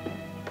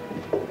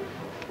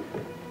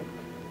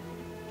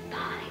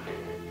 Fine.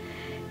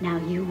 Now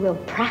you will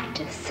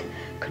practice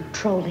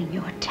controlling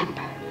your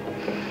temper.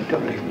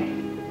 Don't leave me.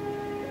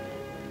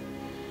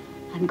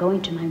 I'm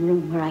going to my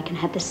room where I can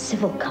have the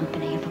civil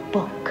company of a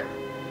book.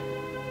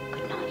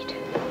 Good night.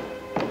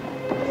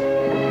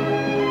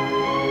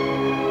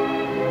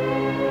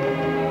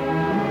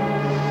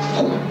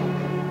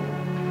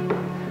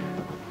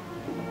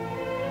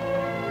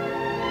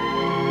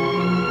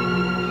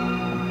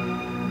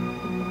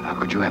 How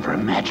could you ever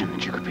imagine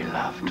that you could be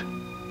loved?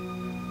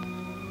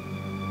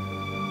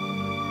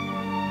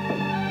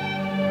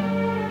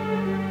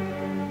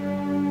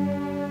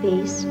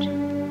 Beast.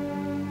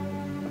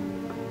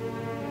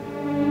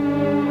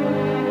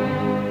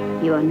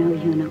 You are no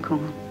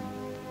unicorn.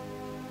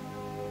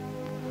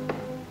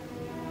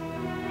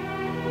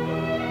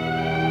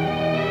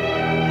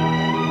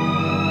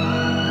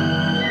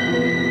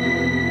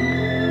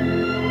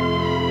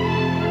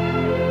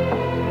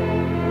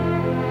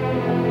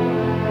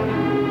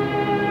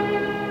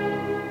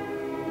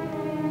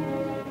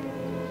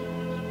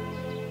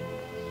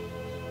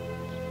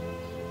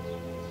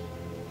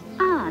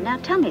 Now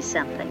tell me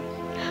something.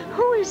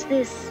 Who is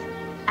this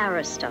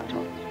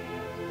Aristotle?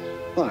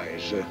 Why,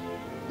 he's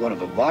one of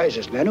the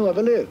wisest men who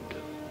ever lived.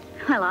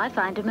 Well, I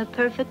find him a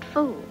perfect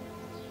fool.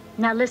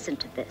 Now listen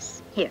to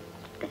this. Here,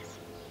 this.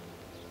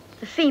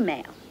 The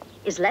female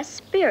is less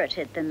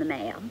spirited than the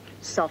male,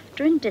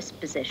 softer in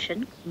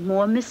disposition,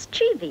 more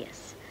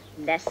mischievous,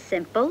 less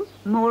simple,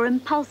 more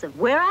impulsive.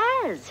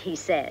 Whereas, he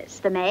says,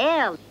 the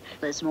male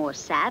is more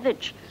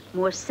savage,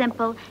 more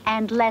simple,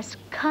 and less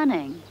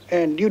cunning.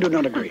 And you do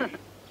not agree?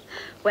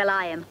 Well,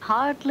 I am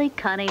hardly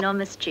cunning or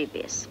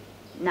mischievous.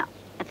 No,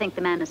 I think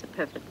the man is a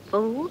perfect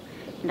fool,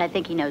 and I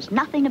think he knows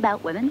nothing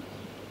about women,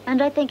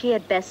 and I think he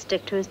had best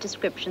stick to his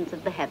descriptions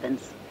of the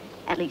heavens.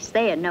 At least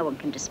there, no one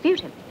can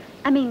dispute him.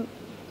 I mean,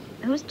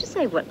 who's to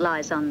say what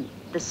lies on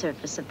the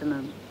surface of the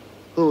moon?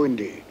 Who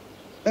indeed?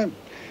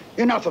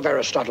 Enough of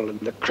Aristotle and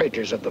the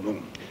craters of the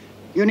moon.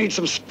 You need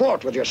some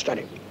sport with your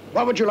study.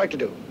 What would you like to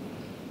do?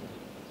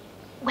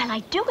 Well,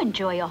 I do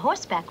enjoy a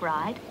horseback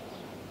ride.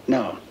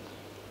 No.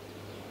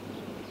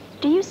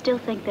 Do you still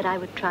think that I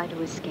would try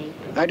to escape?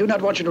 I do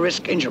not want you to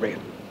risk injury.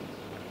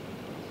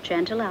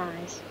 Gentle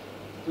eyes.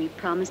 We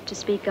promised to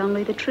speak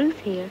only the truth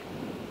here.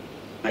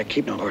 I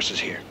keep no horses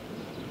here.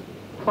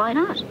 Why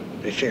not?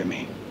 They fear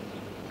me.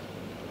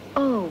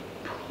 Oh,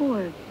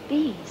 poor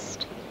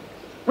beast.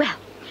 Well,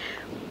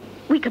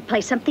 we could play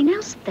something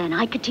else then.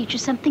 I could teach you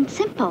something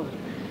simple.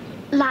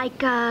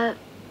 Like, hide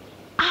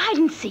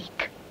and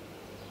seek.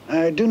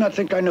 I do not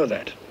think I know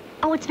that.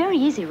 Oh, it's very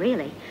easy,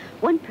 really.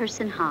 One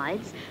person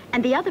hides,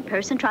 and the other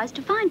person tries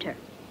to find her.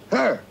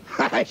 Her?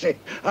 I see.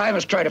 I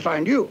must try to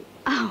find you.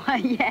 Oh,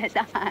 yes,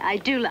 I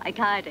do like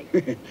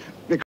hiding.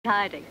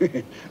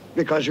 Hiding.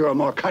 Because you are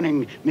more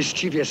cunning,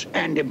 mischievous,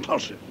 and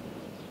impulsive.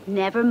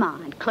 Never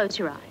mind. Close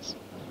your eyes.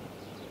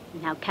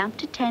 Now count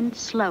to 10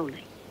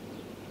 slowly.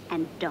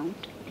 And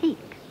don't peek.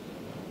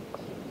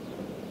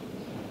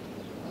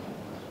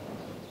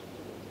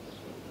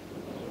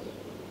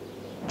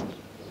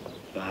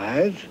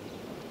 5,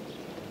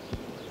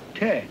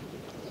 10.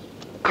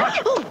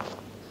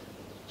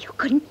 You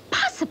couldn't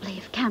possibly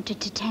have counted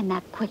to 10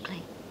 that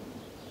quickly.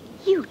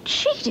 You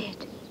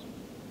cheated.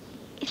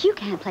 If you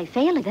can't play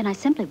fairly, then I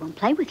simply won't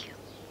play with you.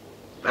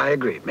 I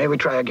agree. May we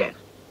try again?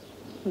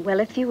 Well,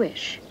 if you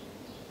wish.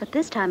 But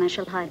this time I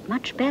shall hide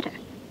much better,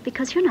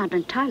 because you're not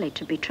entirely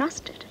to be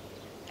trusted.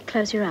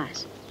 Close your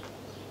eyes.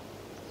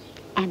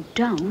 And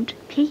don't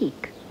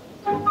peek.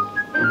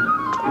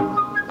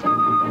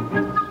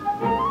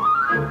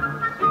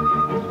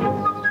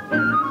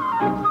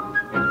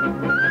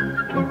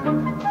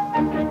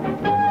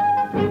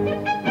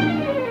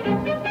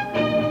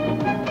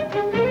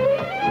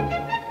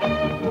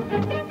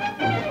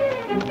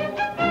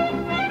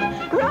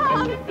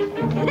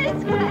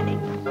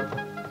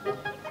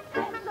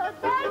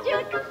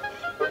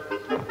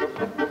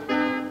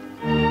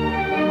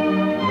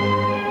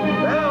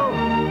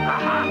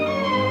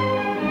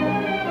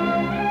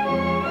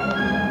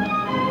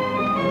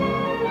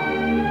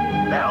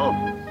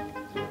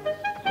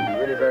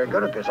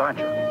 Good at this, aren't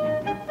you?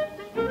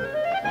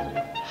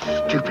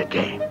 Stupid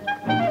game.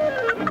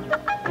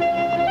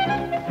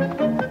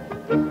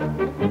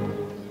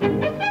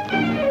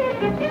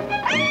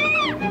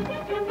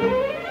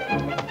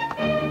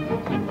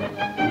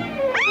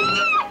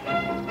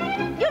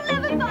 You'll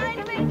never find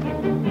me.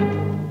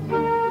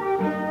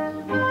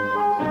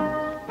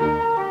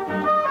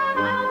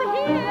 Over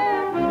here.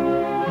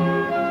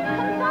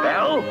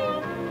 Belle?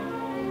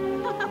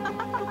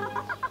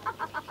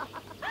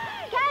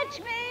 Catch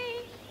me.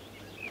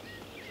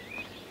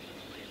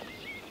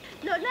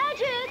 Lord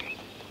Magic!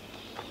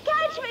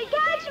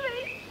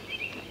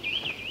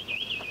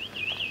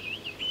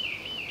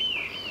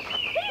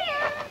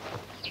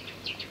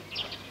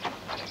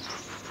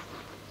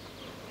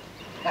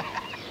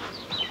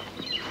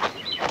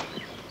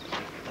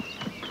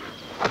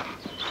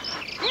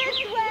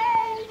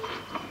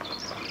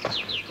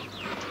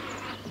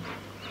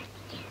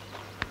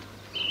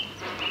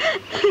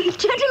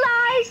 Gentle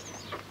eyes.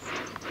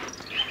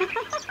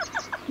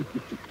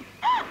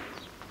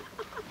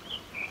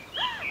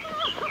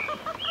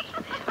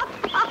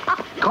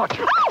 Caught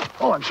you.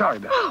 Oh, I'm sorry,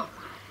 Belle. Oh,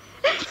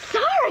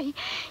 sorry. You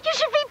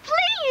should be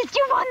pleased.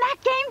 You won that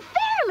game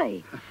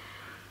fairly.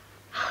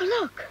 Oh,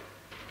 look.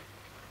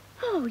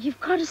 Oh, you've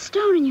caught a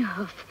stone in your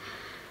hoof.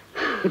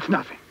 It's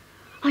nothing.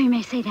 Oh, you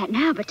may say that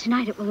now, but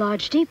tonight it will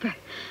lodge deeper.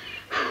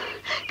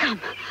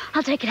 Come,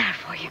 I'll take it out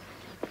for you.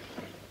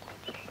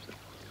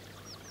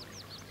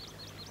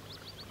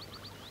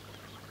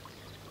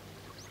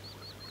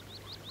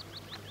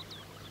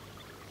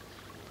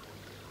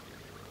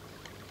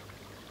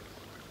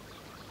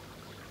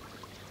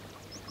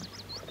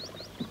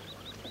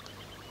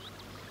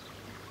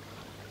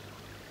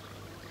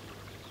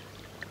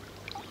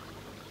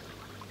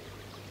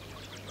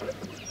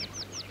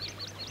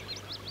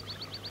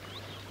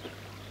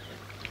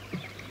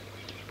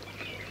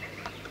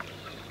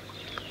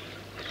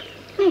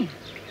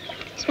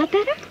 Is that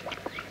better?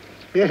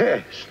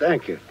 Yes,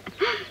 thank you.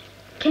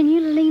 Can you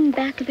lean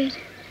back a bit?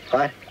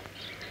 What?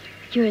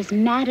 You're as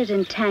matted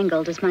and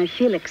tangled as my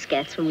Felix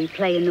gets when we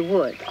play in the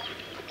woods.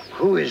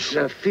 Who is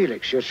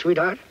Felix, your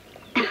sweetheart?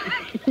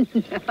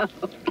 No.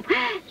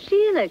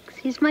 Felix,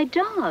 he's my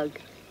dog.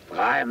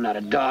 I am not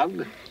a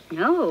dog.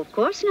 No, of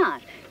course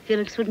not.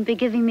 Felix wouldn't be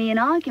giving me an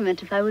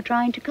argument if I were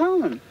trying to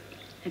calm him.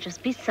 Now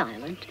just be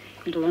silent.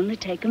 It'll only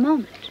take a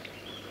moment.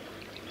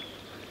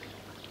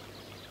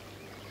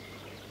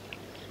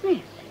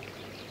 There.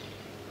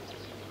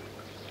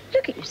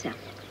 Look at yourself.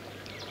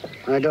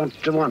 I don't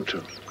want to.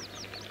 Well,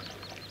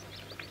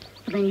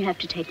 then you have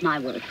to take my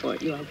word for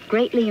it. You are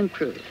greatly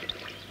improved.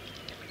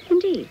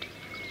 Indeed,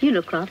 you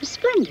look rather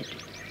splendid.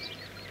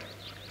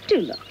 Do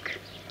look.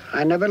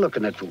 I never look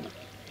in that pool.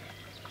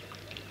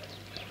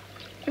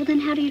 Well, then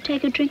how do you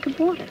take a drink of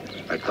water?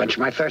 I quench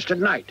my thirst at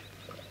night.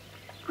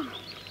 Oh,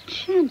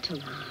 gentle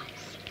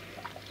eyes.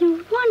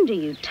 No wonder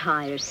you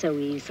tire so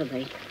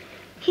easily.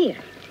 Here.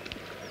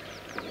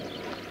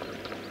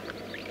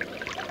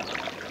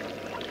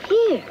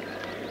 Here.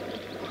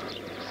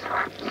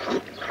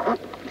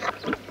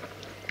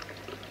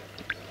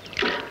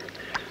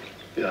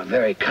 You are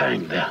very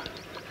kind, Belle.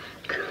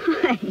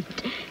 Kind?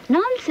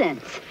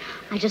 Nonsense.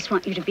 I just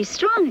want you to be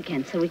strong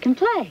again so we can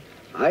play.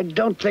 I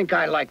don't think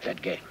I like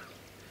that game.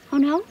 Oh,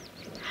 no?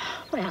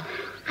 Well,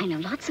 I know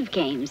lots of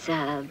games.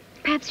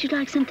 Perhaps you'd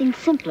like something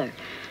simpler.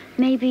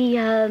 Maybe,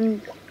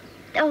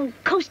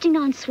 coasting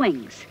on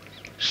swings.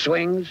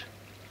 Swings?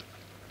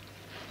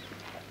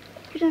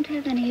 You don't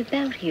have any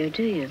about here,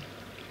 do you?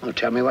 Well,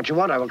 tell me what you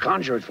want. I will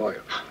conjure it for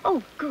you.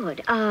 Oh,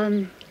 good.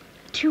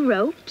 2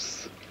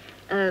 ropes,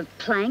 a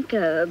plank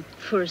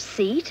for a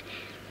seat,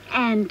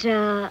 and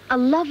a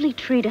lovely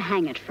tree to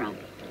hang it from.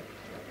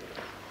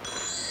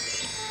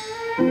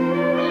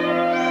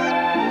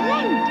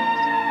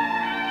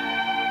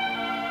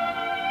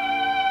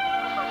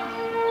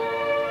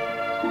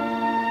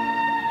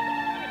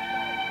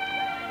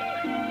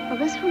 Well,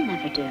 this will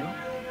never do.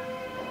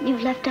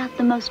 You've left out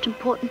the most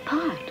important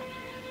part.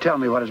 Tell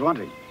me what is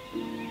wanting.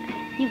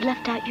 You've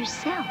left out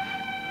yourself.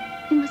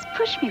 You must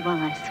push me while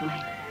I swing.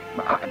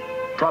 I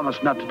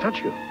promise not to touch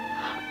you.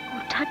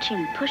 Oh, touching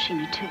and pushing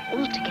are 2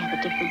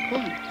 altogether different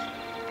things.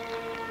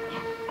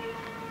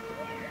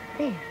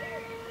 There.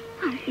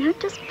 All right, now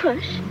just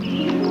push.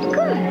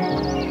 Good.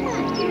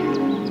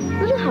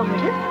 A little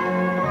harder.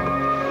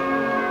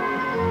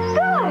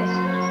 Good.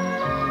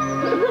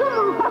 A little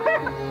more.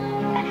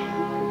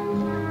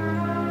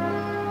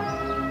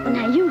 Well,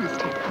 now you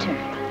must have a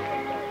turn.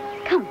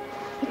 Come.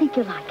 I think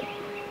you'll like it.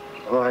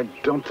 Oh, I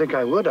don't think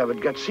I would. I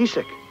would get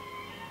seasick.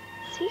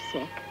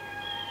 Seasick?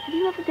 Have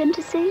you ever been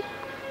to sea?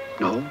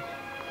 No.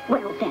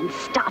 Well, then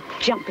stop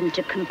jumping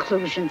to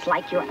conclusions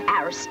like you're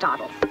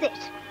Aristotle.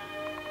 Sit.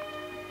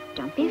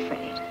 Don't be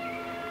afraid.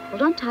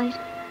 Hold on tight.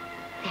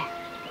 There.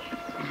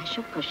 And I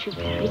shall push you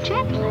very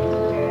gently.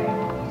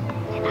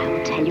 And I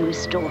will tell you a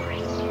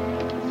story.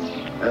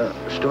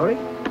 Story?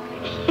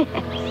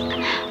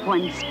 Yes.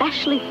 One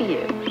specially for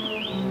you.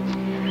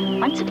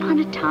 Once upon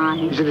a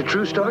time... Is it a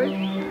true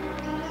story?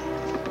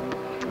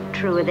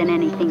 Truer than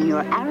anything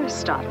your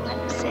Aristotle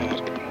ever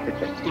said.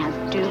 Now,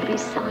 do be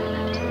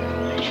silent.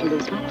 I shall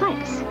lose my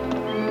place.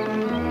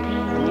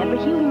 Whenever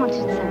he wanted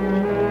something,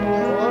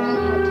 all he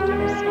had to do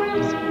was snap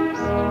his fingers.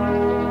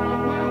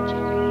 Magic.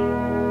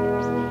 It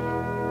was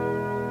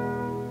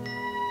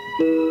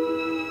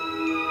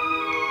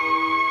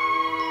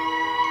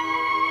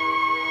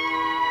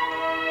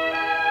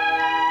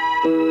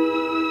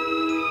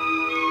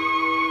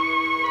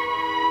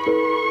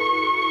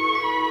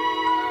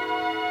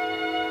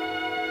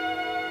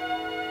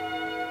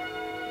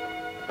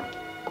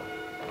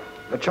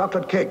The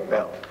chocolate cake,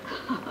 Belle.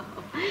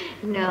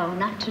 No,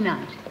 not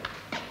tonight.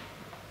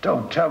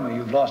 Don't tell me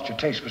you've lost your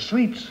taste for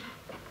sweets.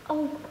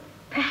 Oh,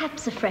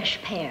 perhaps a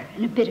fresh pear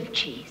and a bit of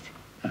cheese.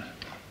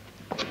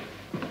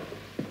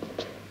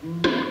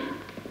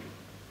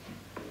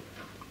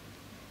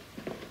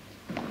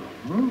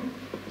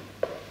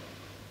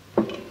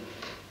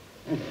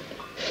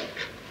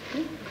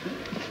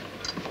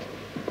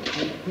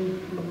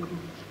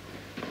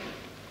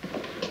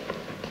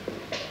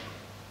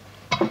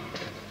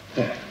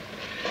 There.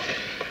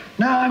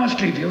 Now I must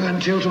leave you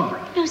until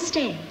tomorrow. No,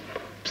 stay,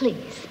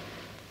 please.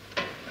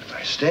 If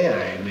I stay,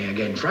 I may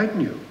again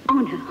frighten you. Oh,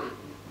 no.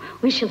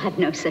 We shall have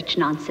no such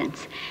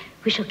nonsense.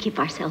 We shall keep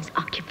ourselves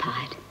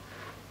occupied.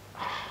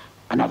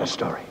 Another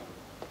story.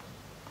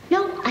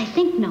 No, I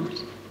think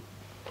not.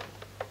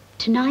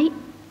 Tonight,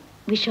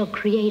 we shall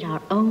create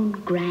our own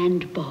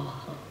grand ball.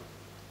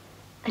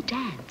 A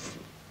dance.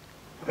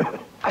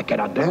 I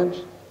cannot dance.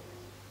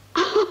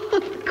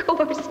 Of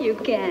course you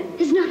can.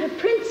 There's not a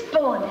prince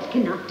born that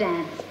cannot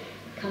dance.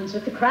 Comes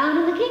with the crown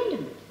and the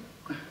kingdom.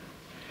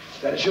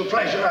 That is your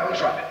pleasure. I will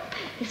try.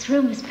 This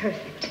room is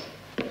perfect.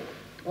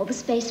 All the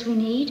space we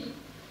need.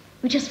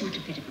 We just want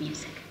a bit of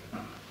music.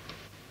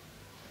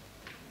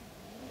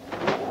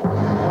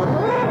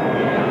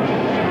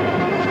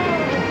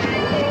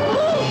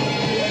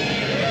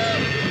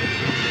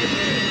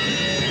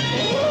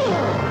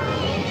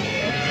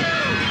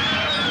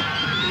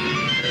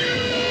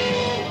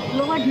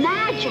 Lord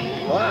Magic.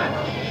 What?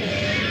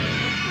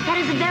 That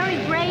is a very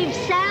brave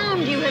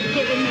sound you have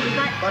given me,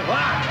 but... But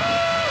what?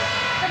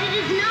 But it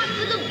is not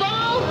for the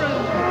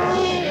ballroom.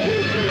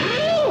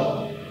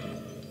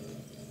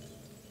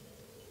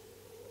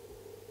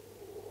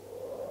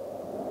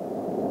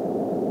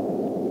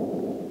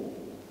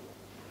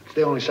 It's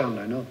the only sound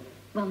I know.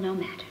 Well, no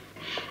matter.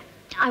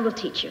 I will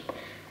teach you.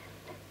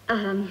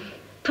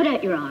 Put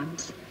out your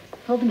arms.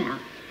 Hold them out.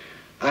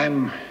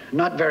 I'm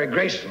not very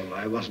graceful.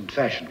 I wasn't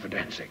fashioned for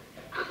dancing.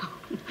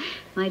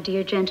 My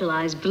dear gentle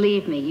eyes,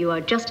 believe me, you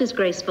are just as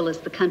graceful as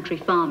the country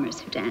farmers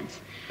who dance.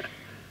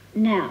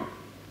 Now,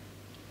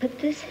 put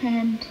this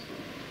hand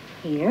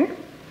here.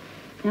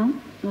 No,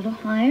 a little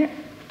higher.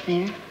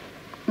 There.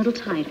 A little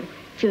tighter.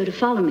 If you are to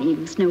follow me, you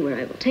must know where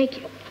I will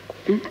take you.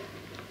 Huh?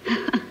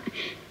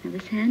 Now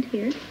this hand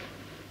here.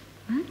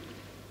 What?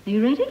 Are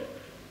you ready?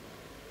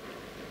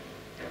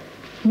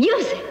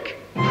 Music!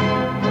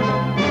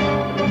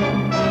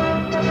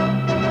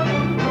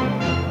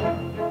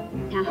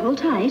 Now hold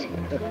tight.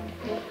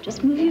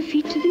 Just move your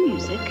feet to the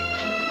music.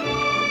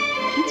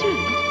 That's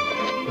right.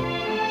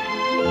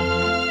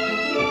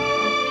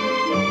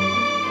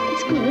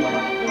 That's good.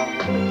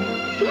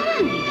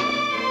 Fine.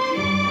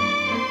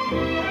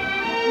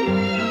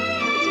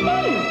 It's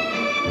better.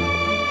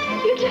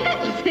 You're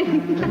dancing.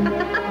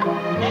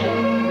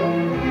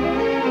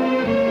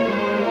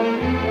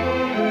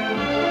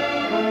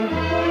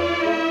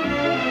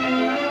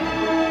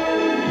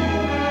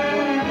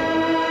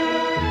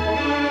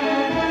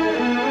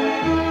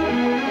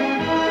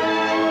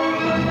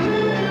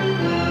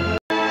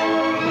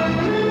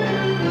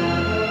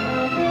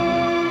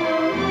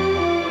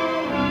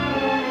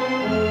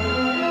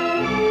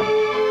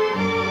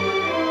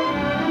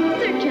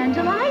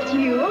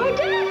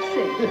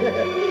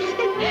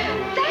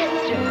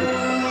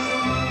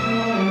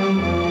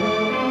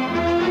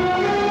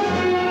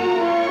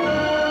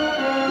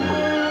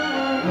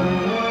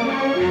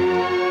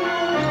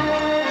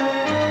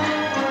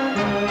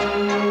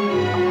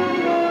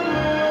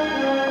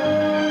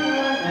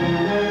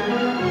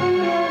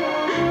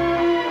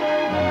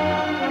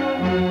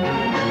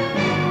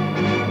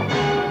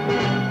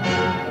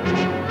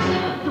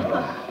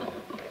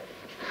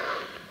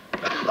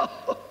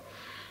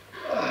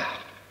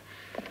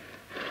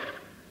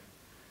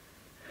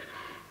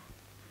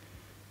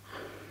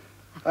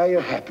 Are you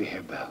happy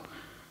here, Belle?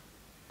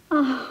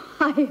 Oh,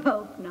 I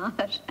hope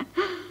not.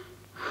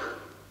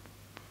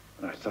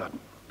 I thought,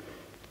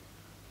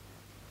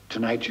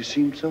 tonight you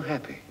seemed so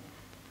happy.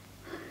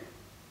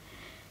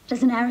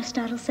 Doesn't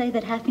Aristotle say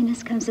that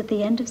happiness comes at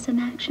the end of some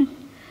action?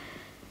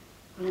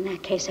 Well, in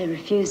that case, I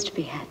refuse to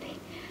be happy.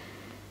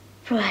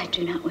 For I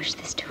do not wish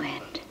this to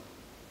end.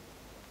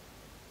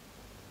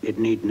 It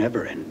need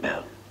never end,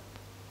 Belle,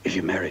 if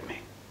you married me.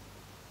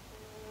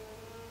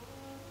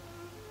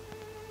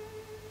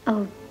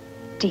 Oh,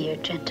 dear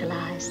gentle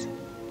eyes.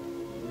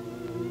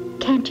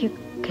 Can't you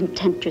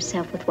content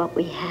yourself with what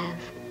we have?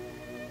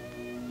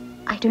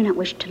 I do not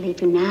wish to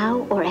leave you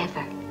now or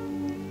ever.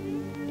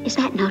 Is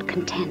that not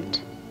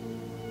content?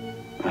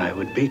 I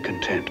would be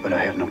content, but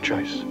I have no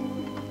choice.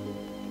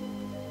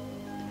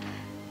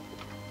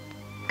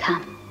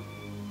 Come.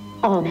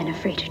 All men are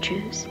free to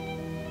choose.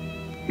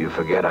 You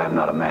forget I'm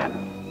not a man.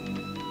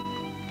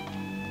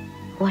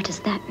 What does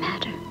that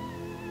matter?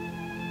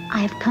 I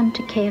have come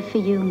to care for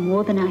you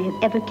more than I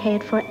have ever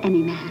cared for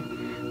any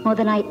man, more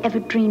than I ever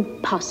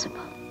dreamed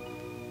possible.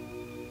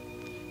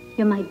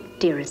 You're my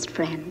dearest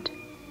friend,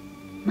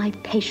 my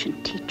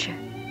patient teacher,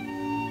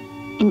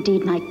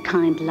 indeed my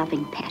kind,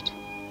 loving pet.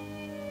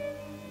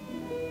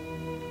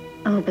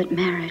 Oh, but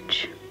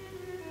marriage,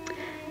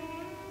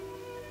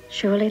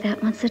 surely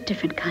that wants a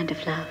different kind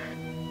of love.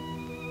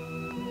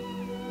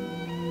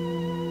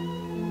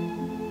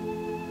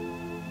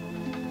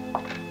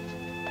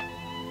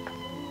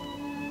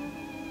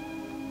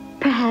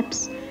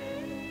 Perhaps,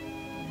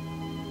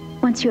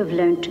 once you have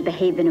learned to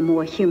behave in a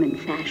more human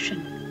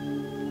fashion.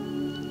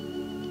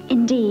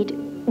 Indeed,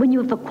 when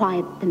you have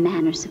acquired the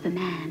manners of a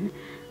man,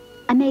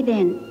 I may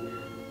then.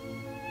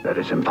 That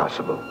is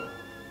impossible.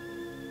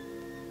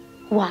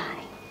 Why?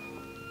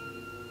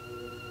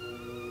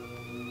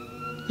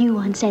 You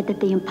once said that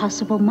the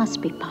impossible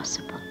must be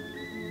possible.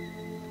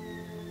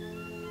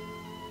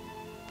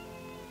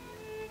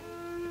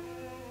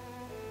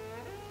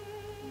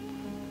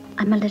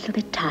 I'm a little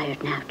bit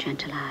tired now,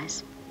 Gentle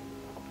Eyes.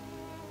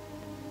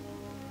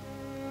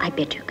 I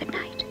bid you good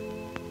night.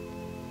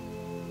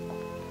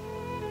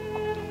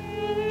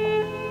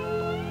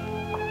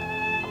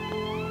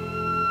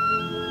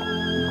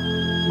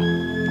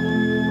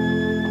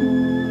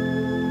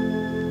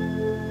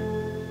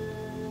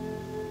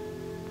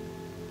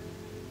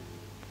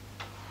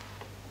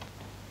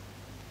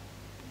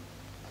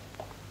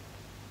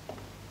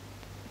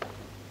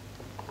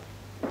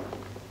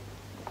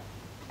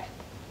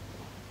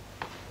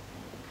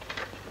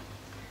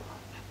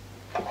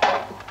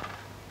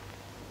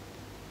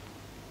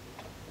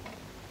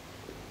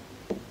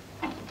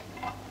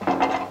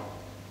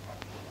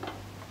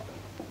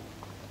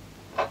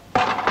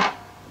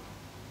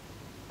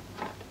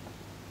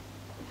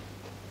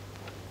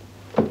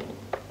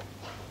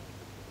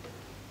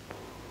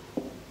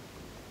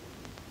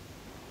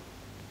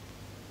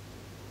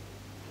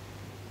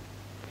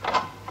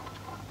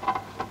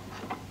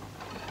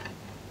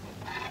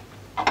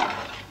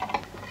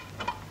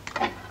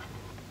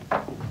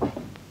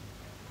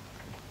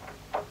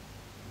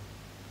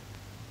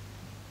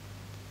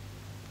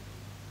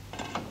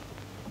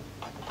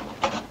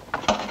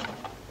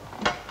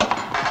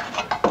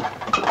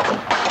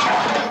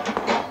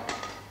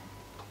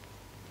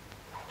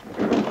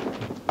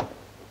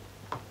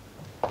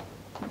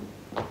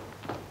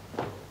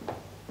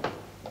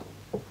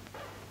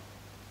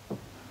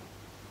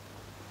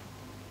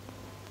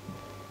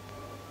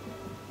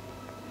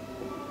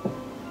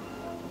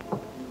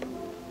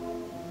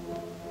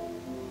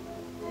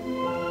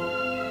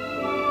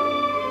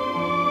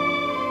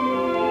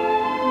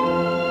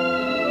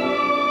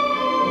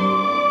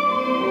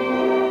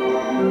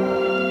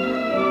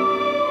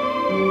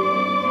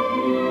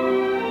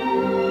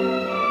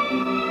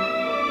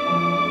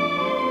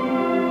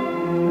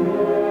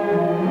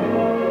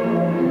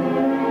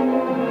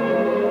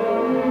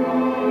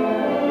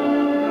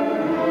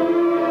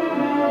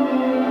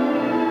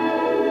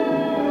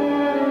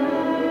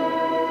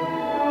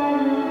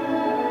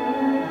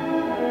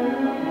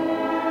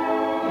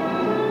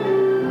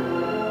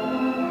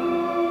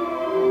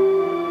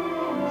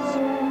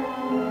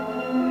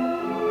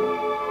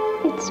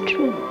 It's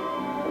true.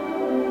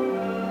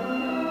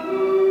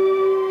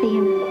 The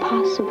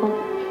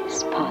impossible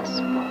is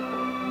possible.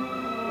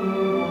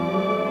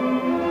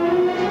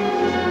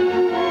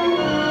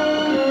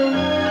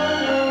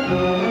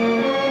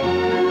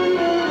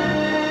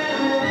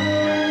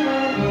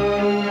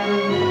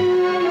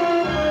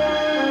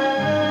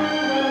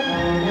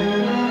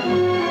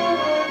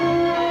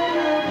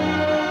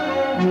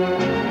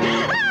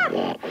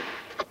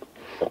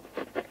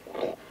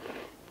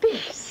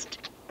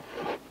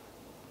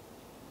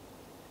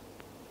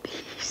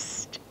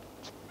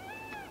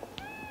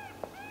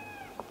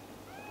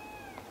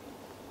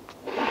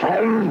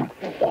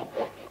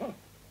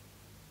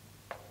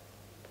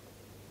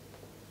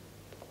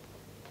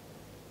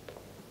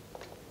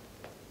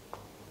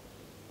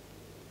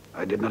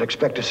 I did not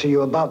expect to see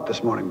you about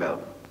this morning,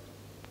 Belle.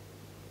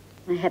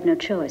 I have no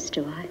choice,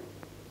 do I?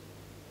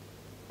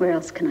 Where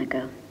else can I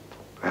go?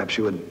 Perhaps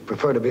you would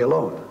prefer to be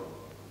alone.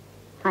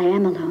 I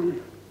am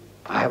alone.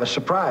 I have a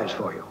surprise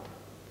for you.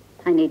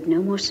 I need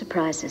no more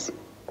surprises.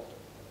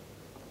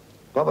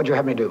 What would you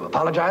have me do?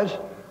 Apologize?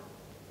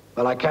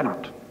 Well, I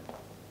cannot.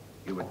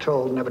 You were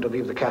told never to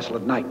leave the castle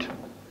at night.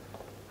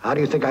 How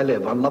do you think I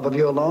live? On love of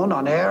you alone?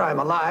 On air, I'm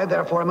alive,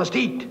 therefore I must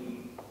eat.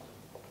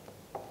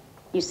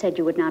 You said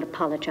you would not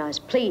apologize.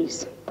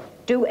 Please,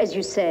 do as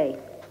you say.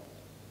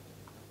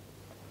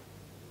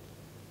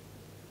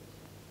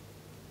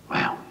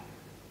 Well,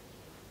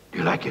 do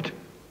you like it?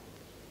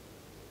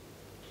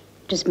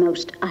 It is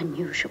most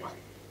unusual.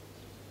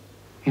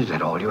 Is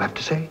that all you have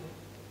to say?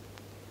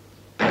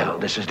 Belle,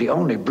 this is the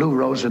only blue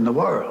rose in the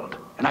world,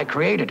 and I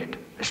created it,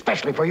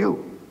 especially for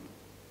you.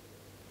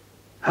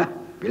 Huh,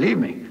 believe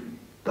me,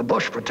 the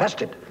bush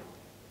protested,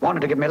 wanted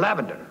to give me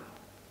lavender,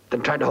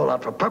 then tried to hold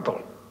out for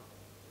purple.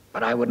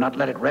 But I would not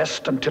let it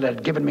rest until it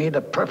had given me the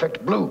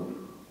perfect blue.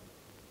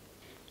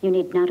 You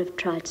need not have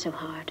tried so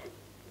hard.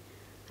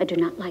 I do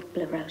not like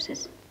blue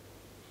roses.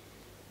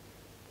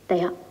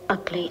 They are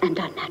ugly and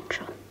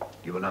unnatural.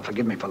 You will not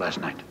forgive me for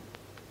last night.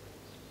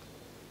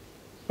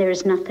 There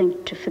is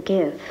nothing to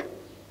forgive.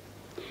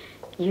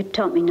 You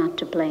taught me not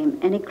to blame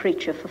any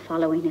creature for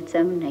following its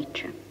own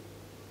nature.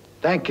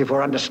 Thank you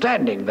for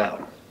understanding,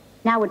 Belle.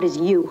 Now it is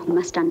you who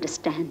must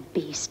understand,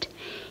 Beast.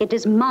 It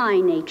is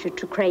my nature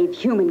to crave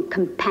human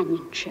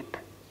companionship.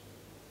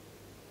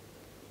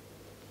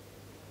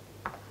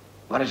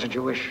 What is it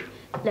you wish?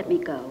 Let me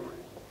go.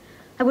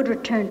 I would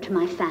return to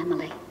my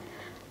family.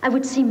 I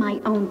would see my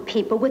own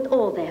people with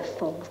all their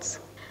faults.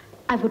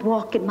 I would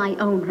walk in my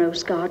own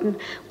rose garden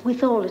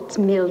with all its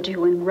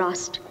mildew and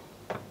rust.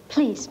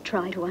 Please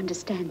try to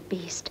understand,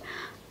 Beast.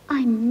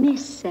 I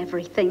miss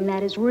everything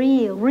that is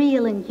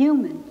real and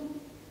human.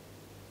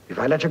 If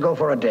I let you go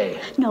for a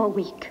day... No, a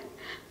week.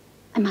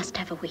 I must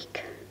have a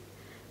week.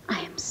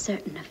 I am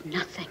certain of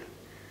nothing.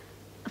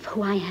 Of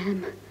who I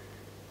am,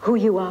 who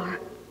you are.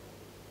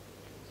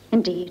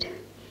 Indeed,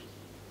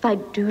 if I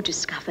do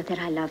discover that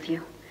I love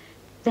you,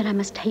 then I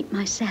must hate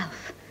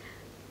myself.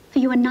 For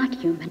you are not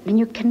human, and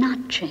you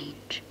cannot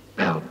change.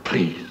 Belle,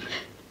 please.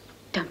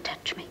 Don't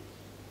touch me.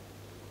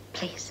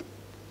 Please.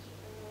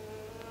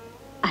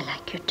 I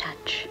like your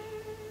touch.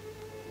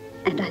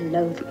 And I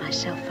loathe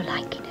myself for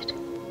liking it.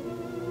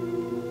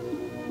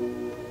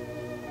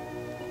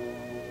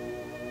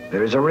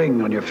 There is a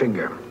ring on your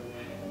finger.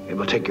 It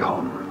will take you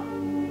home.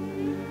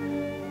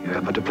 You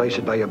have but to place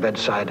it by your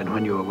bedside, and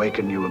when you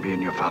awaken, you will be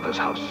in your father's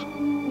house.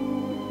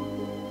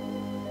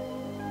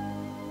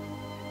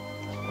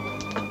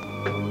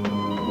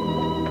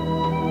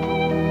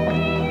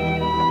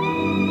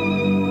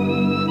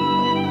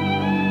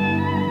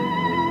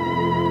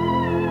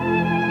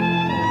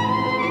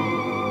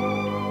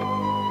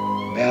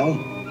 Belle?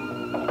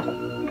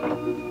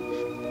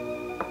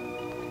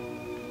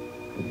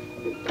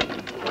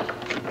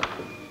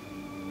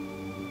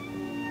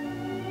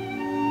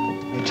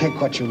 Take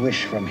what you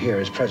wish from here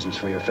as presents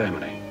for your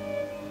family.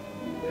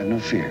 Have no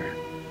fear.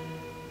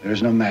 There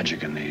is no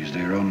magic in these.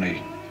 They are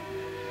only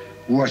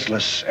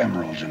worthless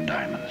emeralds and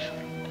diamonds.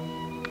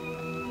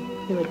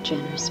 You're a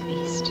generous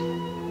beast.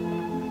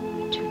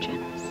 Too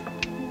generous.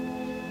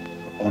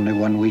 For only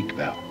 1 week,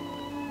 Belle.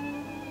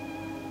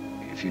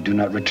 If you do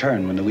not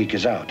return when the week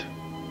is out,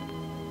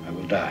 I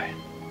will die.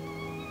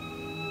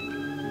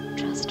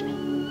 Trust me.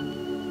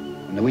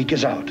 When the week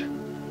is out,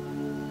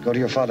 go to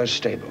your father's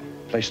stable.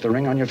 Place the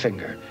ring on your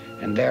finger,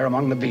 and there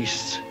among the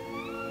beasts,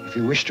 if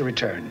you wish to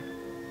return,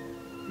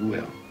 you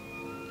will.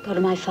 Go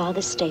to my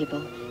father's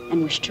stable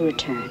and wish to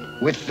return.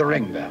 With the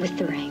ring, Belle. With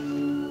the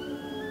ring.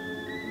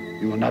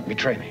 You will not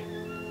betray me.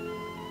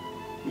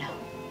 No.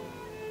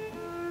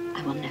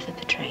 I will never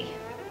betray you.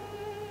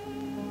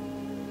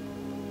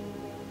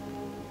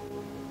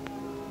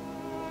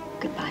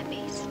 Goodbye,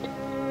 beast.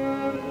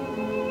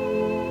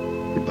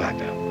 Goodbye,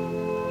 Belle.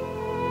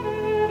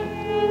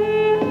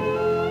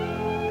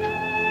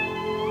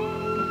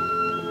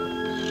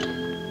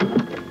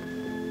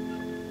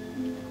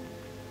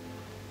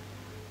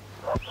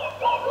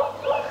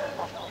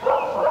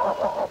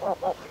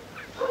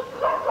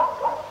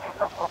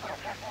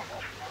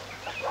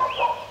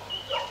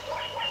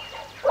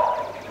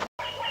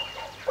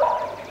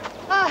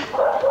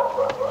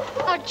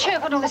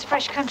 All this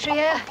fresh country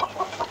air.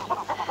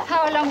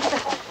 How along to the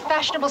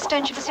fashionable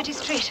stench of a city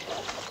street.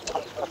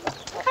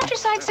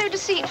 Countryside so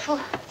deceitful.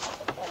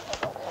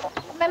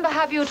 Remember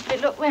how beautiful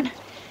it looked when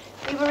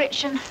we were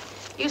rich and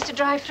used to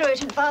drive through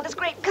it in Father's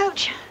great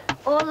coach.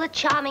 All the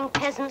charming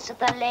peasants at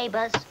their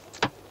labors.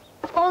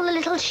 All the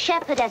little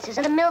shepherdesses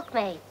and the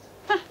milkmaids.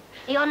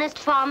 The honest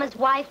farmer's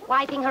wife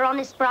wiping her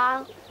honest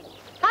brow.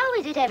 How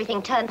is it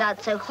everything turned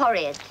out so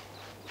horrid?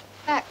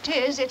 Fact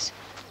is, it's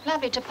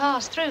lovely to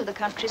pass through the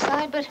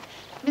countryside, but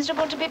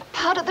miserable to be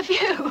part of the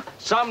view.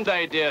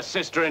 Someday, dear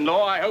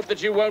sister-in-law, I hope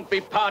that you won't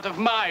be part of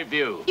my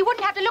view. You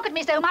wouldn't have to look at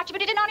me so much if you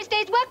did an honest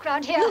day's work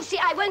round here. Lucy,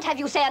 I won't have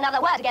you say another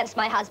word against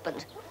my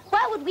husband.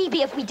 Where would we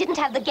be if we didn't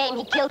have the game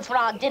he killed for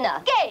our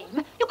dinner?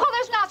 Game? You call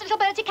those nasty little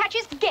birds he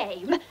catches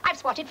game? I've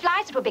swatted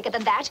flies that were bigger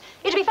than that.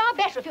 It'd be far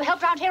better if you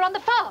helped round here on the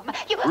farm.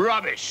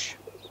 Rubbish.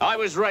 I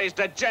was raised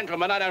a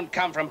gentleman. I don't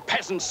come from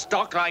peasant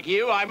stock like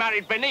you. I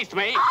married beneath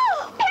me.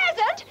 Oh,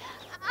 peasant?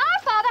 Our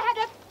father had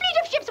a fleet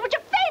of ships which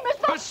are famous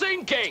for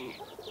sinking.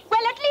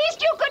 Well, at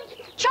least you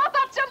could chop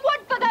up some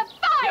wood for the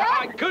fire. Yeah,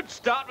 I could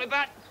start with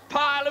that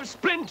pile of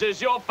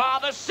splinters your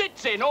father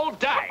sits in all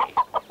day.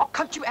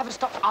 Can't you ever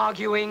stop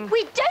arguing?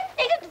 We don't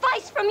need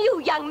advice from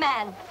you, young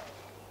man.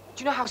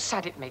 Do you know how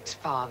sad it makes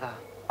Father?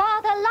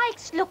 Father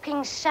likes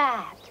looking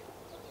sad.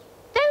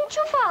 Don't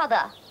you,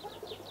 Father?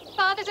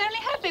 Father's only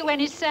happy when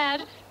he's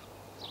sad.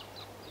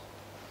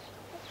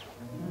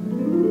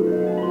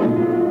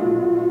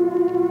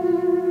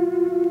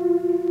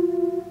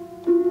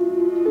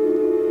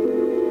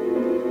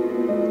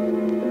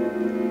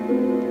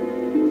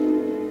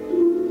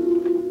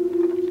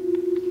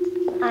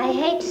 I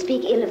hate to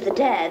speak ill of the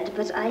dead,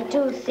 but I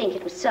do think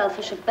it was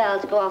selfish of Belle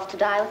to go off to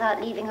die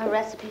without leaving her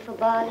recipe for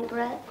barley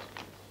bread.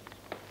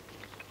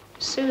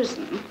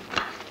 Susan,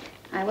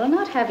 I will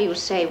not have you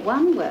say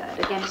one word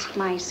against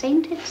my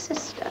sainted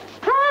sister.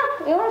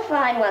 Ha! You're a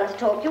fine one to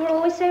talk. You were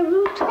always so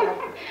rude to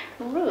her.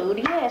 Rude,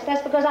 yes.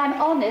 That's because I'm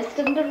honest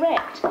and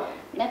direct.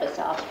 Never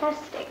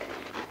sarcastic.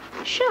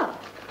 Sure,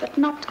 but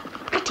not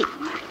cutting.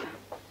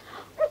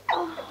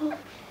 Oh,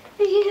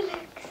 Felix.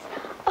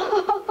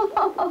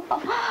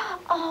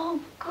 Oh,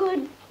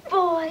 good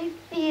boy,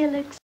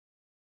 Felix.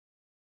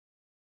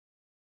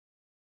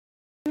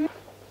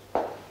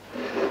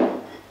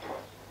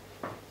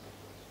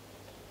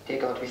 Dear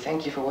God, we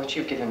thank you for what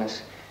you've given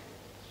us.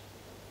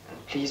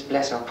 And please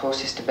bless our poor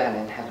sister Belle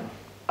in heaven.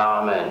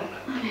 Amen.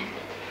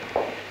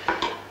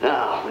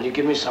 Now, will you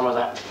give me some of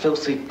that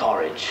filthy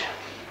porridge?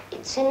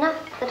 It's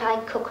enough that I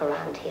cook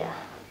around here.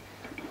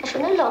 A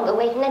shall no longer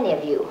wait on any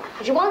of you.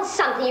 If you want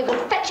something, you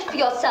can fetch it for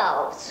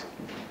yourselves.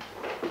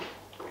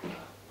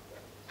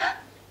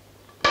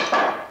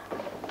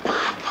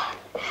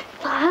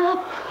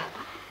 Father.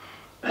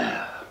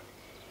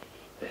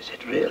 Is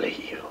it really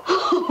you?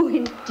 Oh,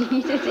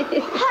 indeed it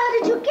is. How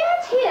did you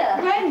get here?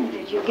 When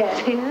did you get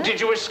here? Did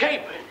you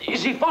escape?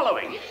 Is he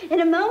following?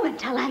 In a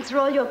moment, I'll answer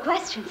all your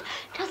questions.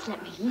 Just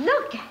let me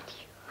look at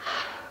you.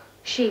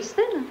 She's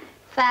thinner.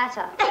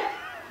 Fatter.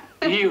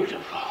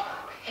 Beautiful.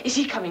 Is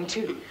he coming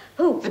too?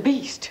 Who? The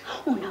beast.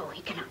 Oh, no,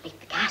 he cannot leave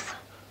the castle.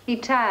 He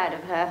tired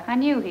of her. I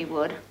knew he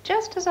would,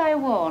 just as I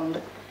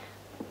warned.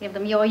 Give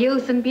them your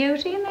youth and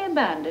beauty and they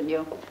abandon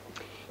you.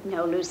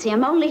 No, Lucy,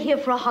 I'm only here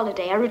for a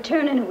holiday. I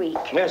return in a week.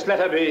 Yes, let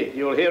her be.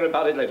 You'll hear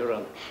about it later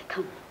on.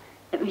 Come,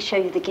 let me show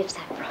you the gifts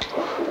I brought.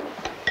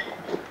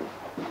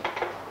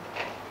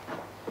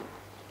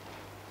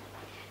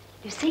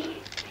 Lucy,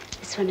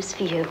 this one is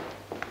for you.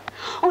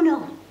 Oh,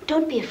 no,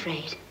 don't be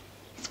afraid.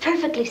 It's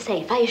perfectly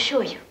safe, I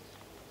assure you.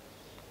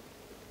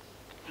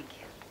 Thank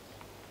you.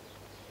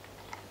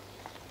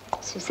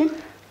 Susan,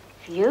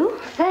 for you.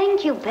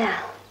 Thank you,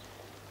 Belle.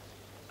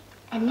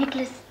 And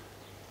Nicholas,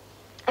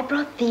 I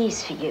brought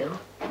these for you.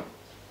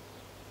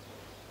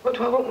 What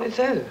do I want with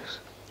those?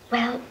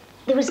 Well,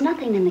 there was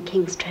nothing in the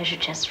king's treasure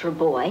chest for a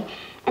boy,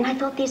 and I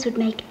thought these would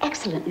make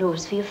excellent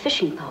lures for your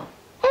fishing pole.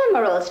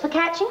 Emeralds for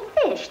catching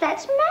fish.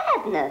 That's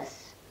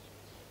madness.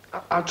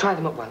 I'll try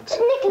them at once.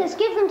 Nicholas,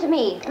 give them to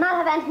me, and I'll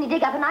have Anthony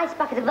dig up a nice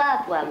bucket of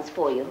earthworms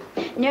for you.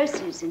 No,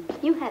 Susan,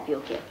 you have your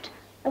gift.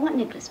 I want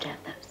Nicholas to have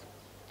those.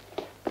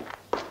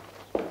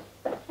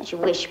 As you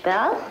wish,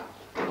 Belle.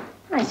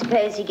 I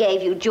suppose he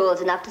gave you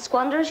jewels enough to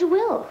squander as you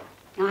will.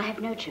 No, I have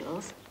no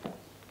jewels.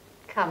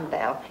 Come,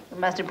 Belle. You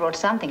must have brought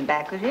something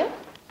back with you.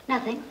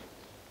 Nothing.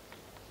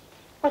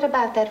 What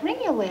about that ring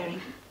you're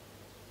wearing?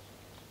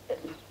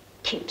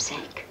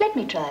 Keepsake. Let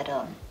me try it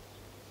on.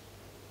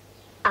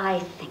 I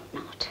think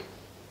not.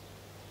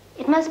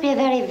 It must be a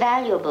very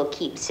valuable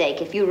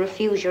keepsake if you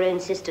refuse your own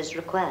sister's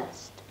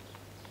request.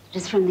 It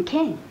is from the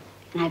king,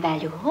 and I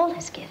value all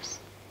his gifts.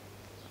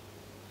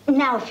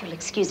 Now, if you'll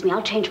excuse me,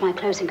 I'll change my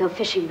clothes and go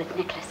fishing with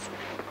Nicholas.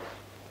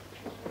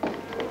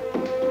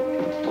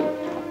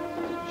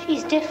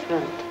 She's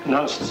different.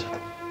 Nonsense.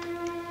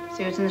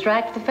 Susan's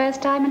right for the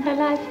first time in her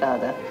life,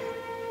 Father.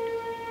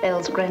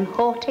 Belle's grown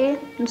haughty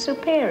and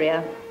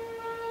superior.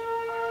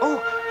 Oh,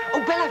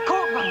 Belle, I've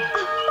caught one.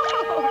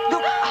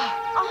 Look.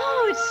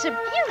 Oh, it's a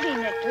beauty,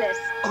 Nicholas.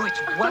 Oh,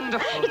 it's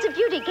wonderful. It's a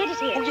beauty. Get it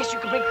here. Oh, yes, you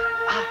can bring...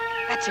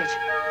 that's it.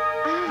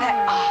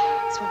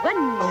 It's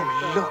wonderful.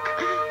 Oh, look.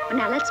 Well,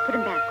 now, let's put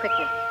him back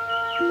quickly.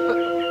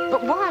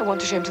 But why? I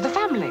want to show him to the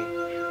family.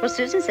 Well,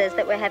 Susan says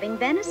that we're having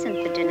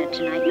venison for dinner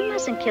tonight. You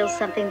mustn't kill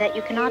something that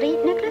you cannot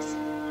eat, Nicholas.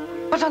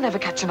 But I'll never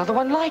catch another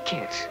one like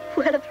it.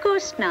 Well, of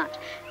course not.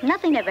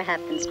 Nothing ever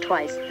happens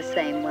twice the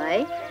same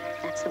way.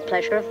 That's the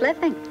pleasure of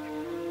living.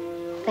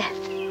 There.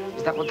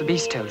 Is that what the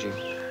beast told you?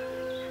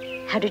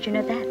 How did you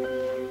know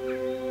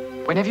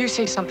that? Whenever you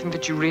say something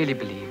that you really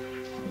believe,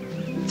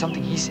 it's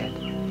something he said.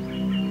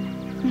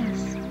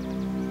 Yes.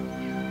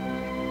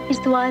 He's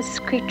the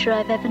wisest creature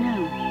I've ever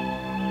known.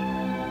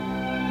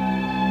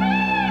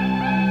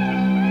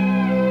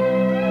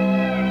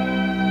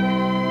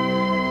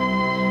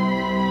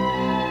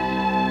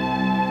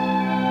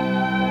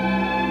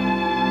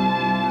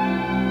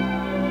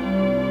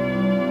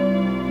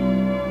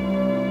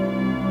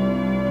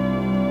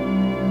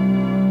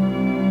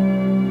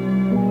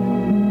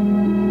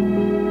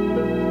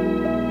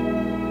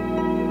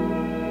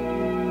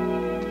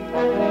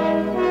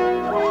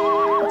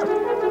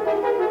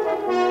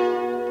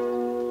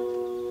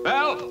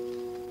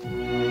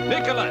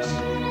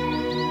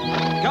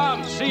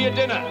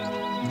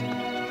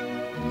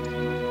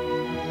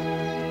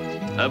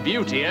 A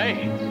beauty, eh?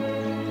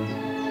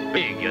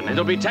 Big, and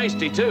it'll be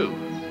tasty, too.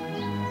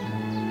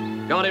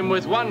 Got him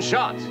with one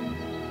shot.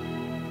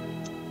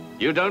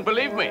 You don't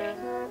believe me?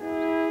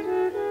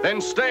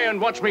 Then stay and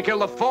watch me kill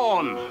the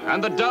fawn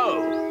and the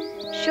doe.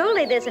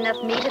 Surely there's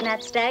enough meat in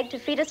that stag to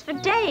feed us for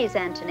days,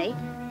 Anthony.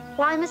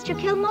 Why must you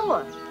kill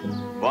more?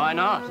 Why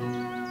not?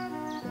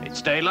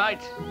 It's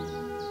daylight.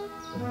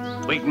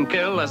 We can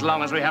kill as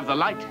long as we have the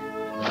light.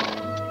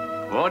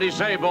 What do you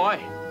say, boy?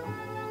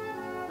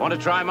 Want to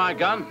try my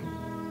gun?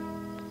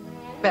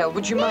 Belle,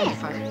 would you mind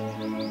if I...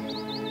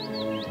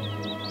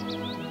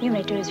 You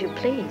may do as you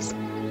please,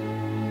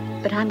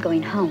 but I'm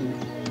going home.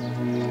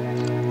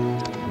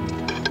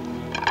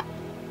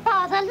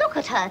 Father, look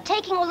at her,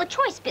 taking all the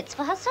choice bits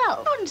for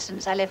herself.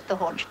 Nonsense, I left the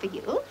haunch for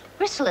you.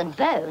 Gristle and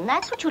bone,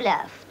 that's what you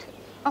left.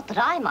 Not that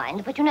I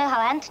mind, but you know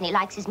how Anthony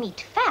likes his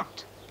meat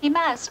fat. He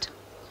must.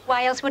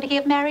 Why else would he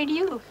have married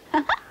you?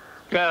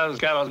 Girls,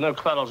 no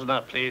quarrels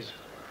enough, please.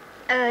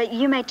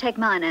 You may take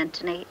mine,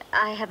 Anthony.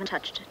 I haven't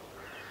touched it.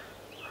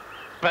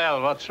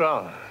 Belle, what's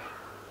wrong?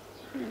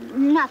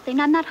 Nothing.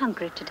 I'm not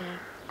hungry today.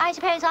 I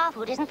suppose our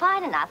food isn't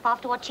fine enough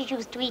after what she's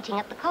used to eating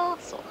at the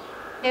castle.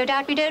 No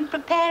doubt we don't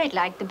prepare it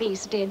like the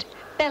beast did.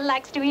 Belle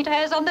likes to eat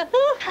hers on the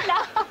hoof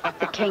now.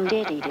 The king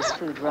did eat his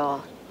food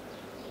raw,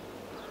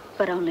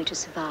 but only to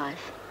survive.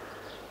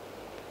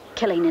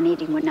 killing and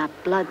eating were not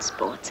blood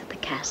sports at the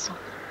castle.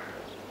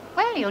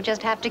 Well, you'll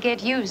just have to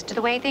get used to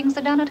the way things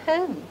are done at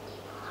home.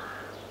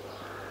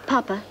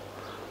 Papa,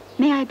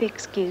 may I be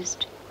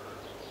excused?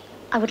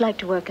 I would like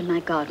to work in my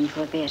garden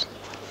for a bit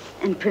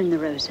and prune the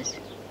roses.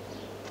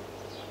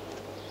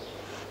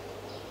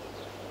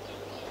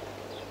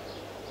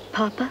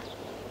 Papa,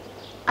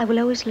 I will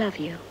always love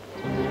you.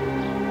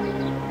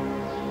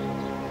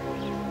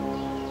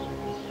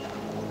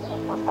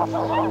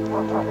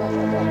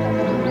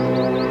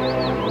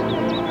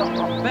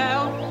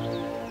 Belle?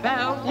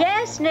 Belle?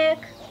 Yes, Nick?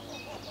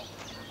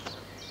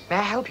 May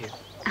I help you?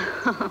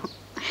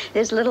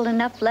 There's little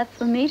enough left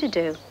for me to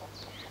do.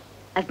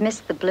 I've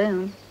missed the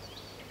bloom.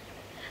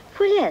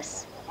 Well,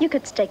 yes, you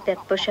could stake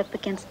that bush up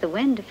against the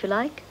wind if you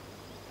like.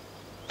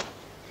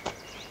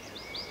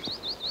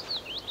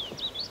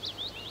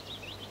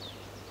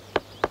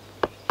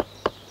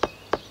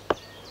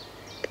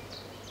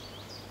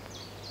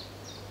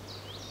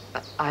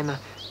 I'm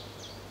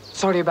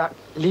sorry about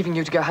leaving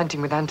you to go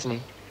hunting with Anthony.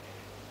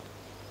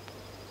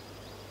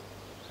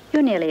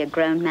 You're nearly a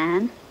grown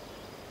man.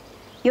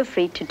 You're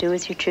free to do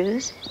as you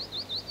choose.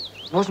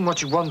 It wasn't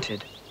what you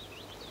wanted.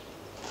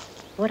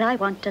 What I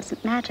want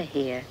doesn't matter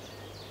here.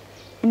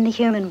 In the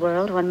human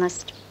world, one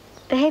must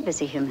behave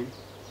as a human.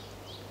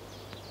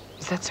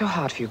 Is that so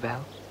hard for you,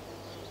 Belle?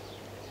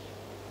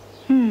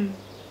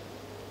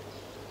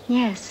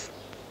 Yes.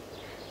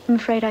 I'm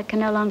afraid I can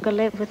no longer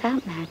live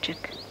without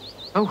magic.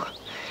 Oh,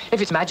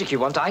 if it's magic you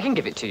want, I can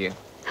give it to you.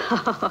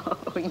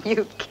 Oh,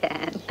 you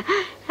can.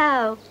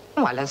 How?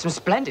 Oh, I learned some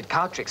splendid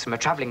card tricks from a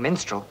traveling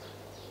minstrel.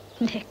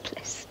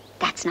 Nicholas,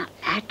 that's not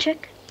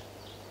magic.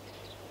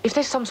 If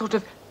there's some sort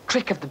of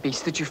trick of the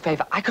beast that you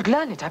favor, I could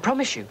learn it, I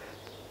promise you.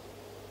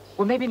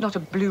 Well, maybe not a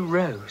blue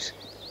rose,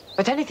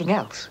 but anything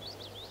else.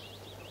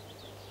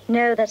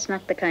 No, that's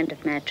not the kind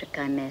of magic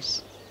I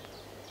miss.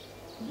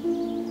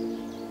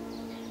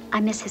 I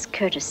miss his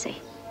courtesy,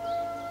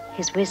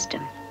 his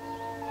wisdom,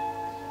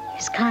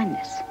 his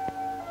kindness.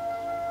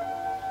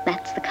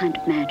 That's the kind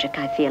of magic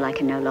I feel I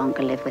can no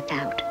longer live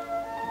without.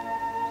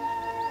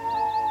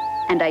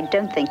 And I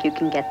don't think you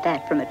can get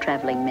that from a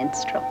traveling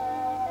minstrel.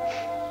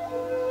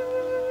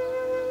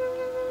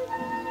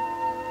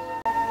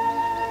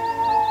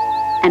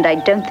 And I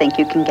don't think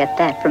you can get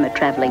that from a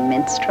traveling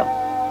minstrel.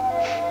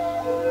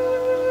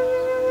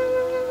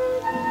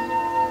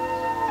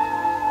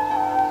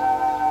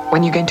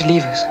 When are you going to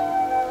leave us?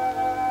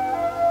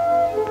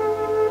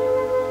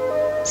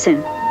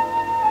 Soon.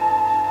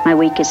 My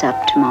week is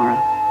up tomorrow.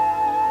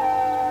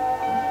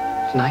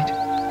 Tonight?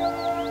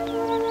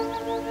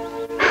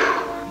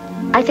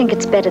 I think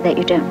it's better that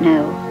you don't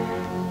know.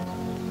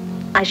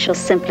 I shall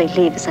simply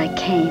leave as I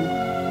came.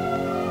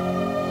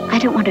 I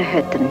don't want to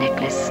hurt them,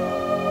 Nicholas.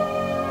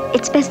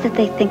 It's best that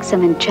they think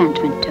some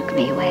enchantment took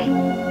me away.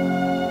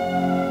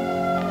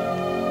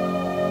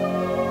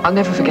 I'll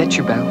never forget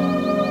you, Belle.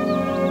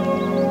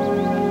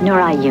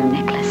 Nor I you,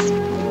 Nicholas.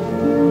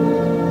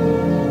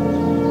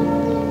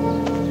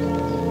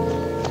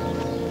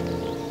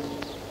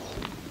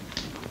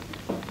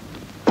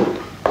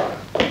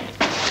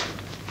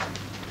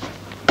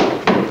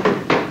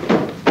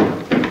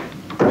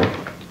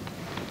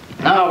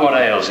 Now what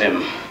ails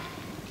him?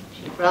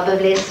 She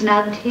probably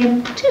snubbed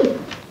him, too.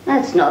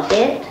 That's not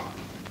it.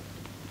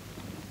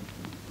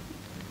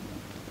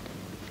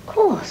 Of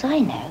course, I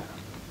know.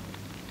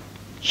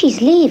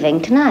 She's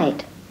leaving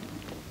tonight.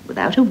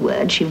 Without a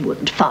word, she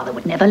wouldn't. Father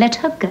would never let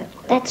her go.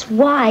 That's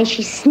why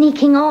she's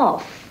sneaking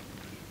off.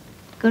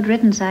 Good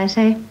riddance, I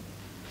say.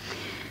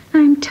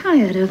 I'm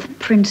tired of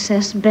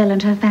Princess Belle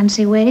and her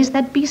fancy ways.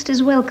 That beast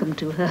is welcome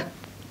to her.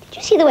 Did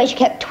you see the way she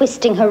kept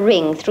twisting her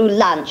ring through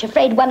lunch,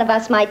 afraid one of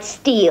us might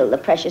steal the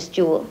precious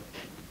jewel?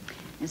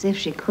 As if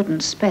she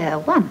couldn't spare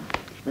one,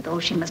 with all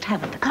she must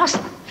have at the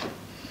castle.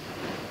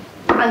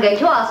 I'm going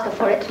to ask her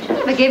for it. She'll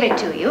never give it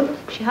to you.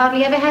 She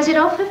hardly ever has it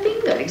off her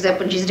finger, except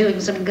when she's doing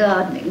some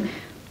gardening.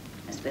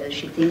 I suppose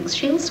she thinks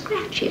she'll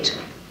scratch it.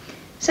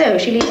 So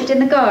she leaves it in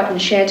the garden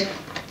shed.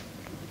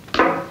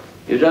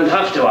 You don't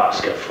have to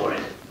ask her for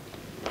it.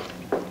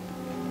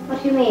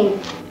 What do you mean?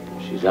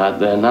 She's out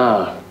there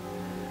now,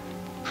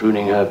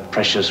 pruning her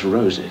precious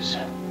roses.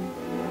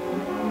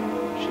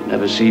 She'd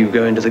never see you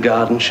go into the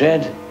garden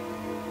shed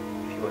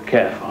if you were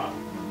careful.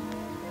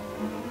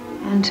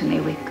 Anthony,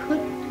 we could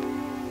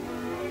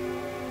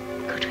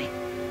we?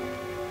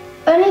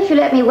 Only if you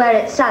let me wear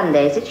it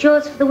Sundays. It's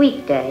yours for the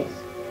weekdays.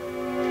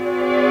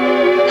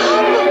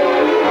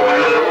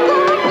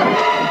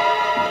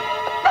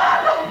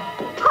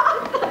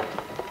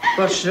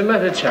 What's the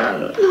matter,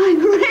 child? My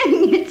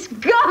ring, it's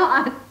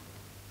gone.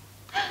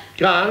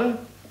 Gone?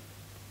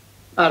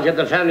 I'll get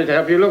the family to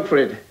help you look for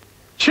it.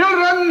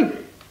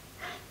 Children!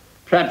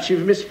 Perhaps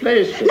you've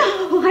misplaced it.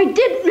 No, I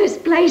didn't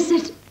misplace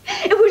it.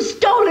 It was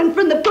stolen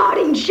from the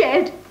potting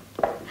shed.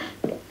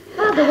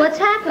 Father, what's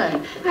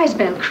happened? Why's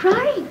Belle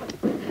crying?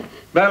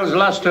 Belle's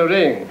lost her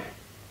ring.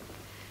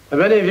 Have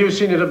any of you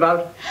seen it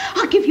about?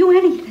 I'll give you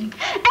anything.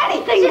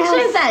 Anything Is it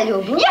else. so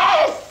valuable?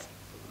 Yes!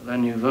 Well,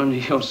 then you've only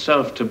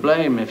yourself to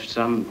blame if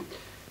some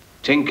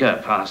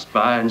tinker passed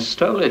by and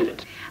stole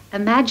it.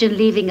 Imagine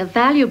leaving a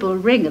valuable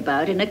ring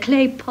about in a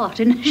clay pot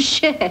in a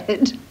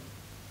shed.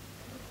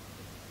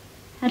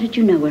 How did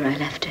you know where I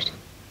left it?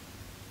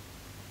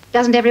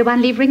 Doesn't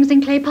everyone leave rings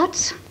in clay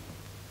pots?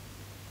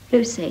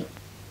 Lucy,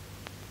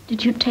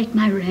 did you take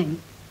my ring?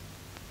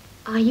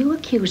 Are you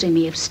accusing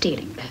me of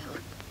stealing, Belle?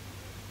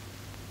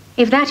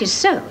 If that is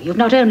so, you've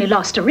not only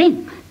lost a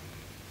ring,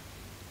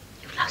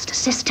 you've lost a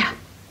sister.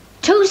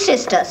 2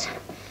 sisters.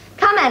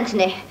 Come,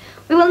 Anthony.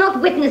 We will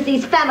not witness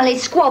these family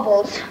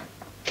squabbles.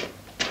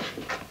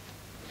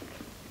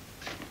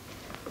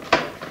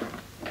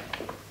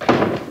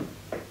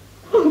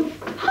 Oh,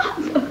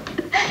 Papa,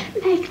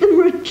 make them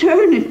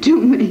return it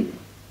to me.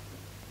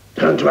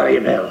 Don't worry,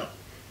 Belle.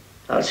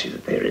 I'll see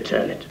that they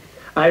return it.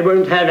 I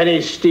won't have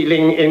any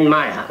stealing in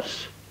my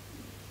house.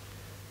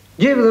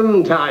 Give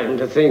them time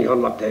to think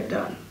on what they've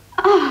done.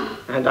 Oh.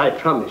 And I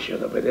promise you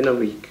that within a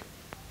week,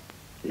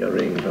 your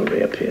ring will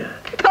reappear.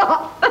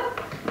 Papa,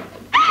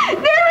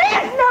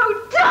 there is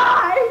no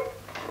time!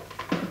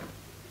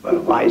 Well,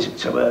 why is it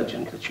so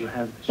urgent that you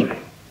have this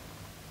ring?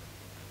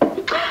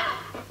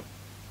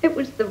 It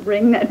was the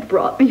ring that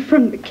brought me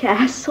from the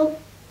castle.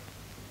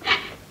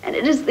 And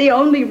it is the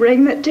only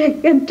ring that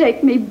can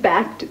take me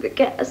back to the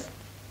castle.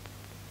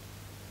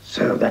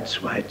 So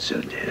that's why it's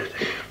so dear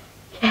to you.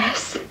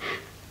 Yes.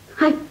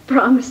 I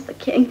promised the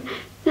king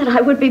that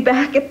I would be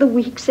back at the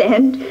week's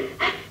end.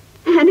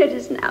 And it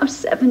is now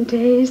 7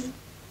 days.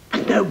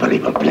 And nobody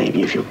will blame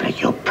you if you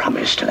break your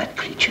promise to that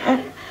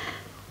creature.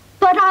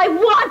 But I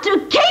want to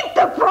keep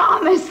the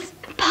promise.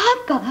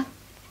 Papa,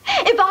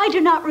 if I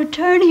do not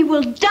return, he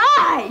will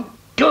die.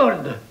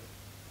 Good.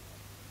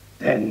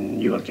 Then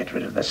you will get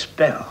rid of the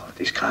spell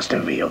that is cast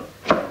over you.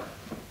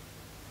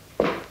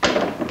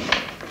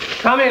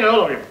 Come in,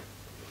 all of you.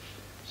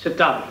 Sit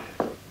down.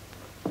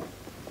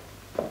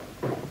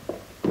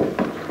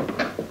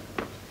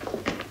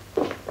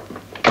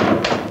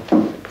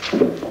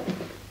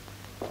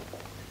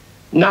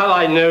 Now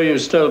I know you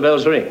stole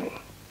Belle's ring.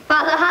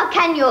 Father, how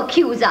can you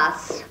accuse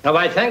us? Now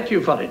I thank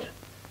you for it.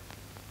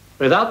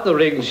 Without the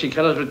ring, she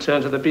cannot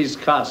return to the beast's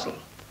castle.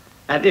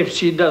 And if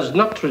she does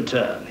not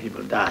return, he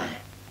will die.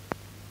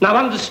 Now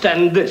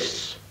understand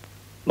this.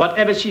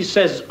 Whatever she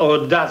says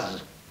or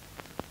does,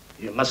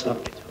 you must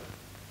not get her.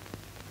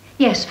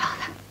 Yes,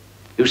 Father.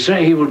 You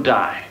say he will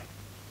die.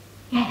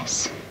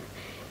 Yes,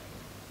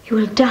 he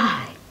will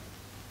die.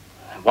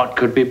 What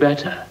could be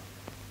better?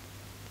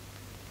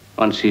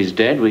 Once he's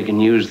dead, we can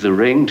use the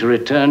ring to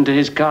return to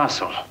his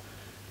castle.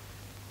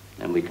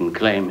 And we can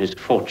claim his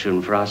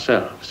fortune for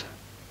ourselves.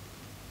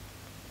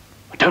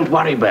 But don't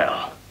worry,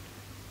 Belle.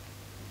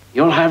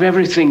 You'll have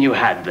everything you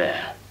had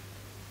there.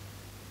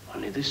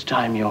 Only this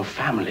time your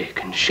family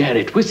can share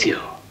it with you.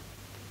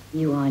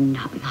 You are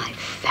not my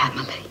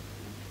family.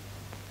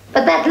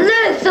 But that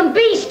loathsome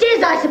beast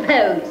is, I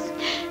suppose.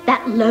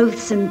 That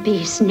loathsome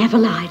beast never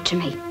lied to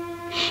me.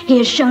 He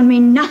has shown me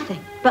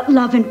nothing but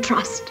love and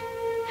trust.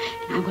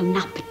 And I will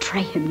not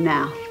betray him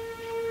now.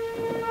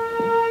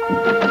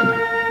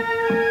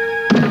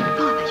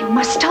 Father, you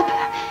must stop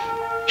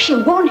her.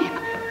 She'll warn him.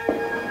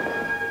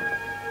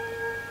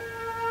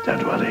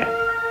 Don't worry.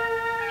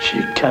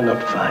 She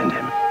cannot find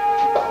him.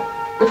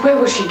 But where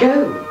will she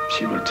go?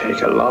 She will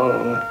take a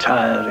long,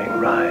 tiring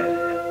ride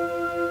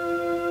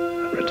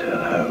and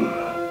return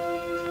home.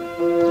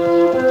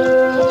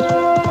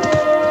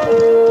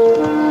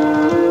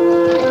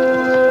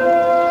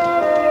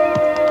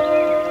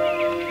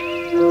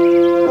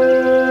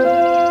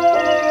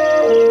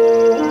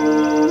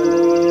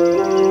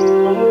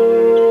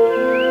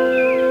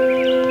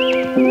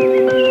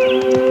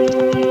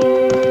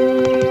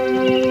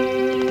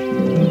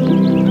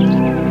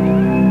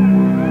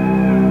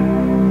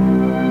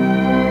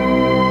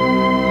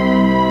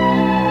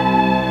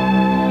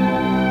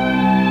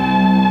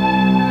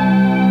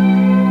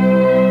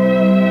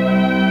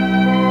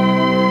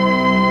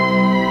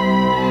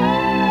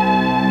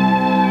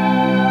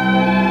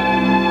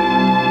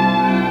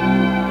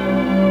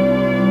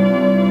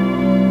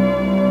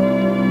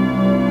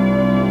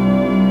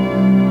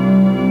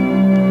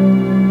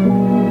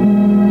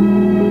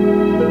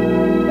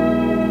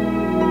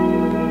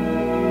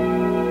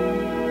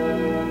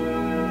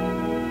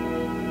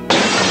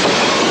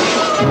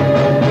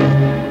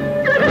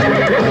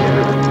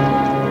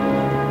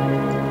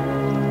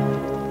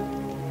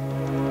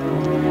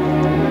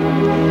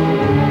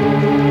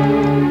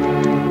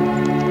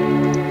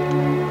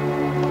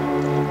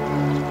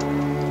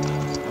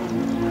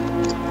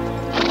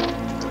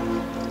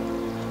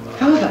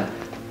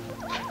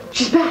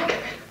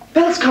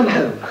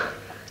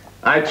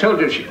 I told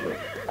you she would.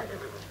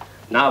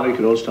 Now we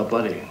can all stop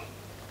worrying.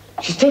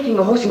 She's taking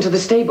a horse into the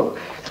stable.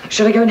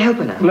 Shall I go and help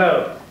her now?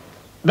 No.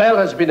 Belle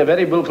has been a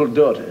very willful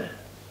daughter.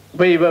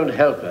 We won't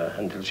help her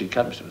until she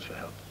comes to us for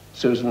help.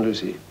 Susan,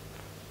 Lucy,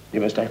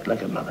 you must act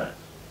like a mother.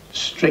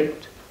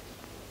 Strict,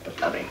 but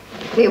loving.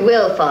 We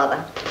will,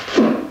 Father.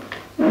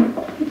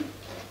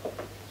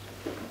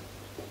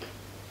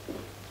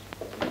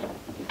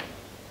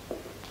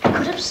 I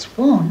could have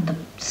sworn the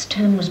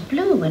stone was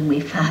blue when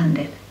we found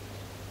it.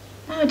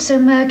 Oh, it's so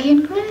murky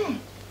and grey.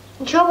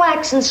 It's your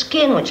waxen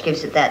skin which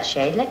gives it that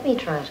shade. Let me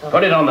try it on.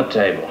 Put it on the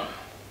table.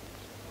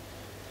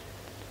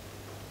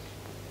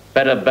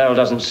 Better Belle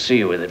doesn't see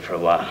you with it for a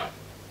while.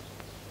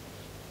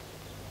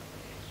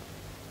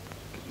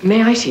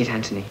 May I see it,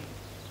 Anthony?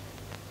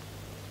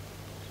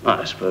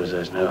 I suppose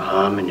there's no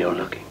harm in your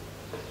looking.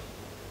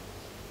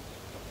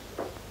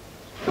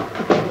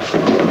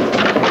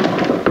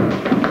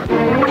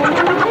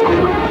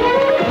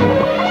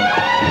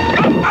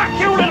 Come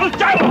back, you little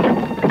devil!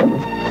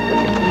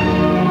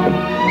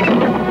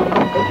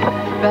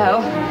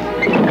 Belle?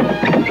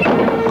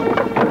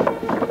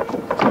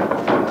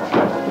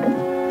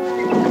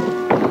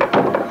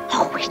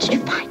 Oh, where did you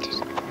find it?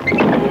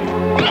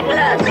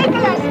 Nicholas!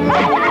 Nicholas!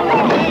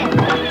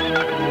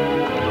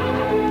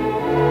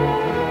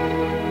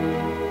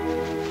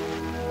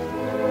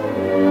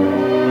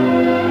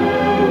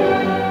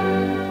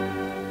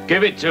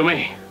 Give it to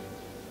me.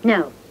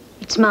 No,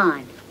 it's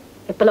mine.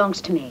 It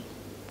belongs to me.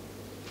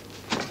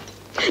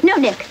 No,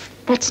 Nick,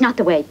 that's not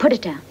the way. Put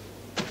it down.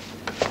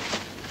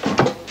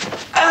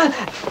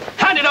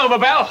 Hand it over,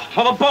 Belle,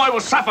 or the boy will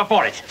suffer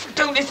for it.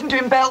 Don't listen to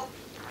him, Belle.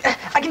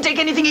 I can take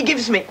anything he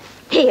gives me.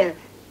 Here.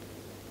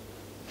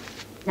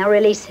 Now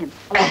release him.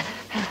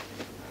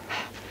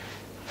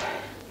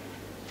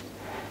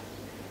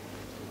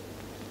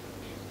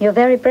 You're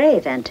very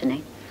brave,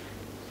 Anthony.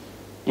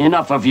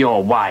 Enough of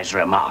your wise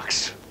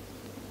remarks.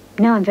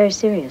 No, I'm very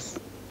serious.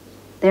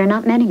 There are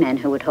not many men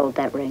who would hold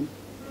that ring.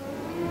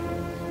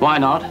 Why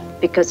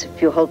not? Because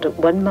if you hold it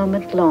one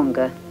moment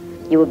longer,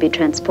 you will be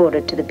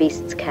transported to the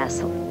beast's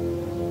castle.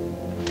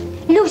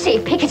 Lucy,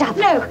 pick it up.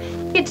 No,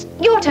 it's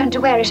your turn to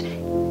wear it.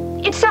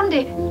 It's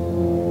Sunday.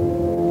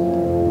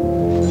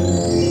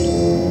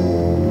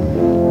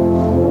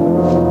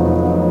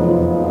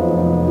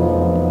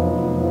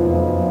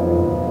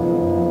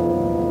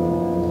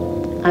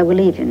 I will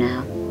leave you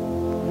now.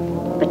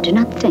 But do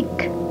not think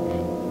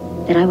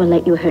that I will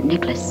let you hurt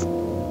Nicholas.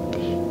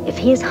 If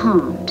he is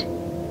harmed,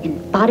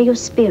 in body or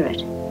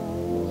spirit,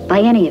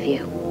 by any of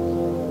you,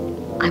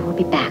 I will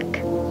be back,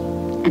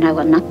 and I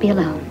will not be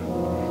alone.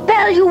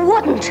 Belle, you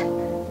wouldn't.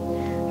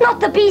 Not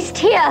the beast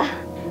here.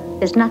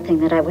 There's nothing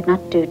that I would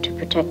not do to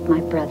protect my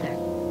brother.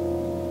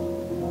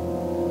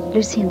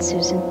 Lucy and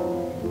Susan,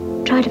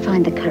 try to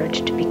find the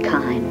courage to be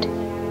kind.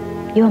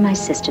 You are my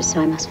sister,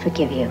 so I must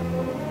forgive you.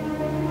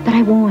 But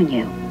I warn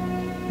you,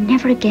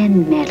 never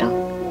again meddle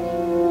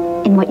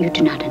in what you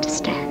do not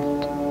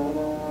understand.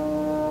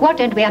 What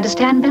don't we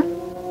understand, Belle?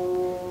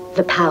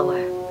 The power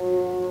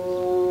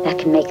that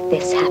can make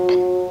this happen.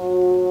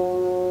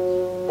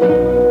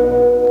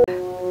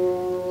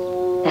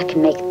 That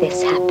can make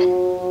this happen.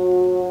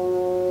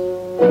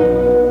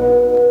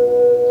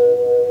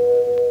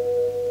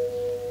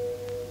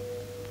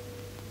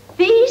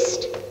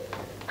 Beast,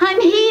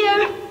 I'm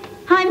here.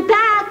 I'm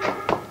back.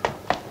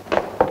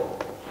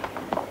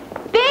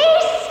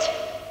 Beast!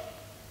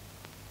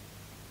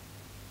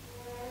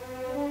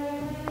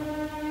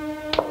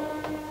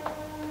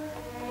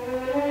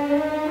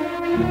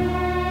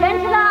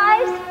 Gentle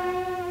eyes.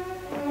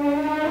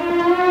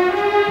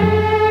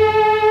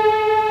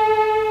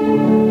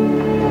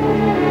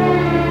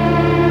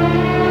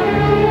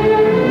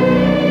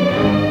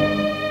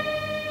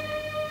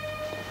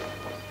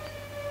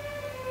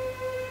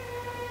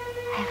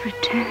 I've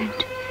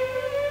returned.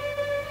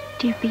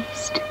 Dear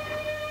Beast,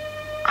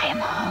 I am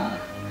home.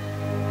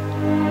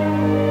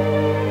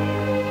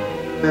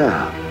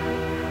 Belle,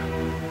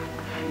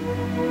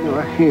 you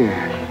are here.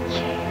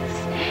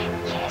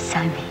 Yes,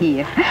 I'm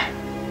here.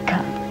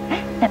 Come,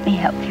 let me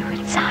help you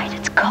inside.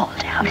 It's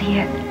cold out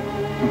here.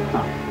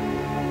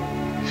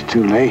 It's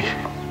too late.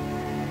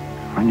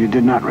 When you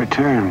did not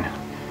return,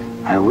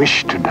 I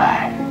wished to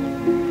die.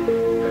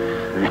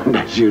 And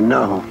as you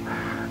know,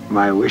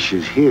 my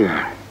wishes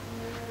here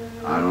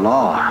are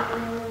law.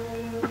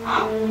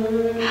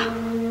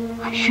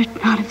 I should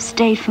not have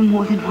stayed for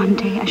more than one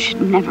day. I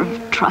should never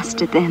have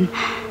trusted them.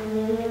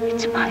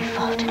 It's my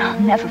fault, and I'll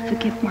never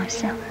forgive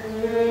myself.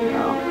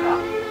 No.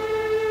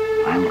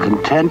 I'm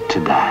content to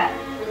die.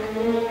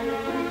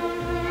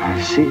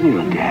 I've seen you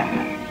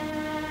again.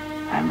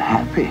 I'm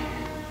happy.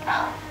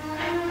 No,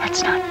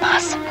 that's not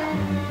possible.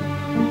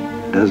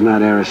 Does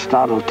not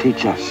Aristotle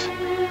teach us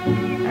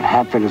that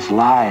happiness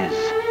lies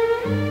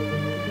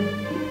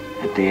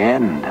at the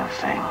end of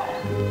things?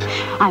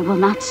 I will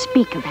not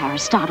speak of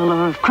Aristotle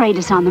or of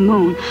Kratos on the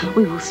moon.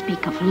 We will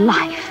speak of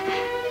life.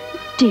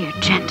 Dear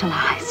gentle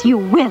eyes, you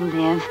will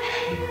live.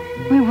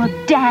 We will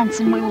dance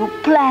and we will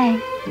play.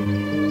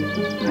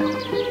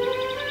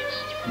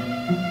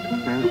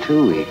 I'm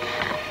too weak.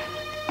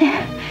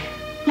 There.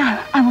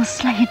 Now, I will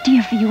slay a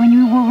deer for you and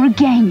you will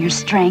regain your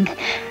strength.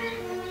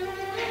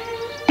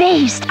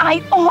 Beast,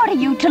 I order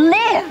you to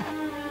live.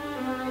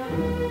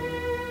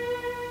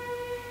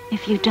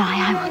 If you die,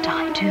 I will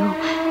die too.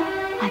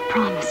 I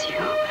promise you.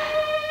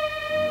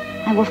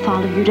 I will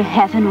follow you to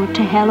heaven or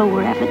to hell or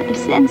wherever they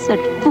send such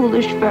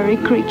foolish furry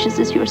creatures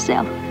as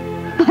yourself.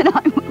 But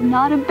I will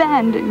not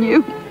abandon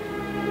you.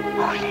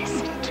 Oh,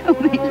 listen to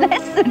me.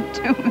 Listen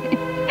to me.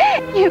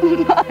 You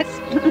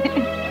must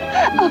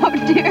Oh,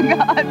 dear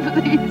God,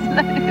 please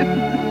let him.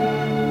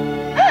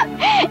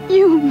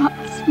 You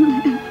must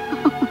live.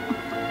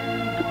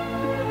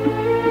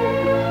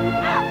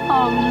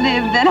 Oh,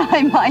 live that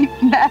I might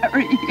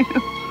marry you.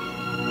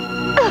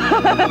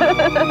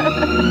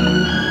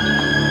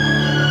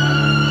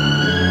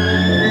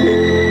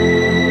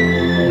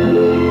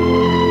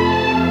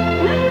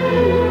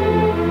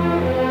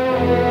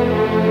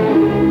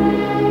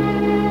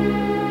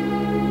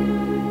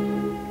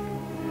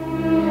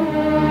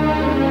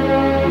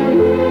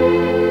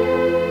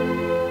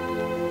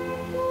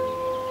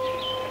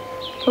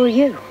 Who are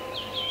you?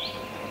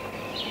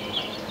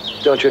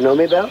 Don't you know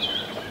me, Belle?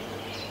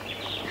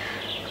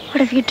 What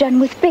have you done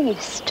with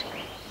Beast?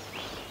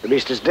 The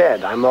beast is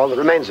dead. I'm all that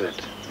remains of it.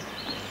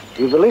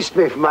 You've released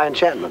me from my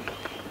enchantment.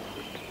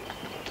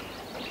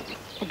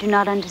 I do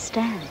not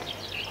understand.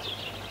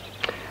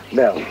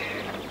 Belle,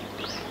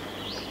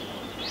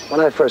 when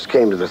I first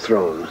came to the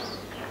throne,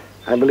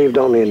 I believed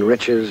only in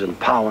riches and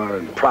power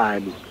and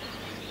pride.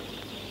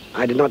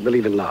 I did not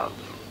believe in love.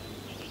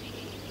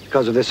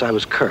 Because of this, I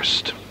was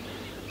cursed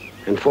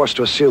and forced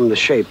to assume the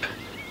shape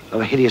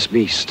of a hideous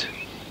beast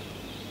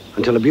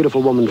until a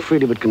beautiful woman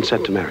freely would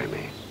consent to marry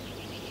me.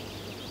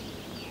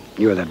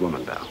 You're that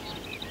woman, Belle.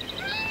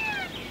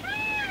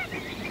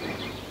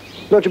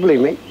 Don't you believe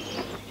me?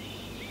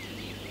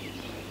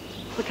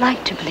 Would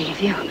like to believe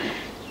you.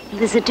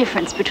 There's a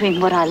difference between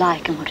what I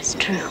like and what is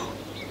true.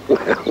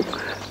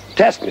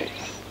 Test me.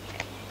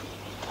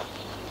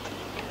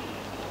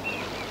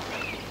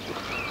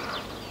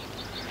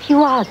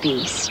 You are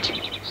Beast.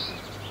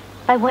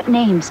 By what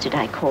names did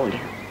I call you?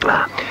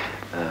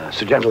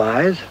 Sir Gentle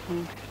Eyes,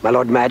 my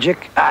Lord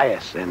Magic,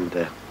 yes,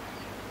 and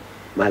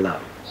my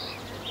love.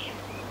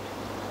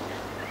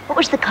 What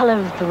was the color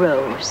of the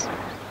rose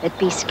that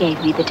Beast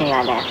gave me the day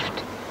I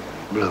left?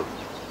 Blue.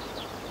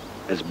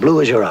 As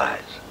blue as your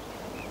eyes.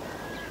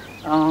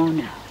 Oh,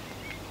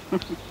 no.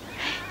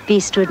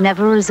 Beast would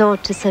never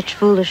resort to such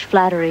foolish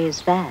flattery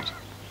as that.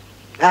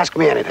 Ask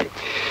me anything.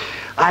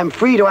 I'm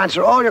free to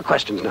answer all your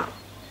questions now.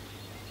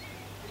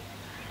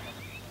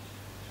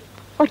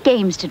 What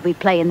games did we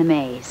play in the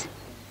maze?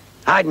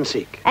 Hide and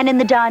seek. And in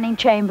the dining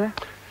chamber?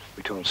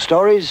 We told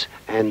stories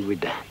and we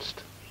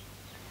danced.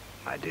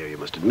 My dear, you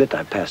must admit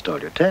I've passed all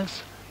your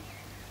tests.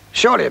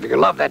 Surely, if you can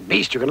love that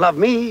beast, you can love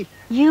me.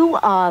 You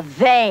are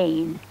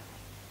vain.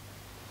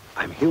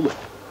 I'm human.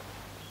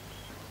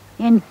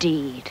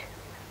 Indeed.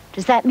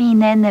 Does that mean,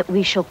 then, that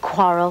we shall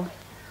quarrel,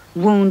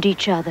 wound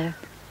each other,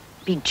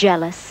 be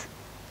jealous?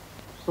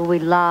 Will we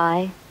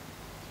lie,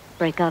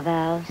 break our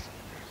vows?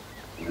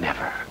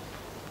 Never.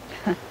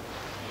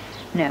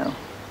 No.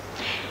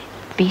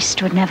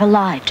 Beast would never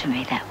lie to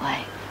me that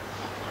way.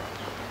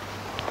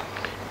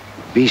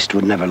 Beast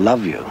would never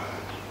love you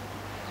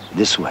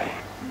this way.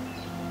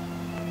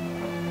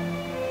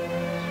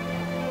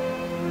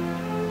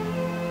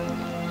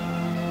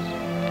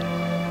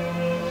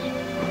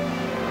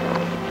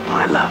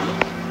 My love,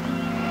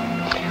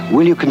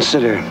 will you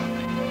consider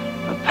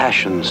a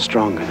passion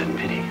stronger than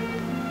pity?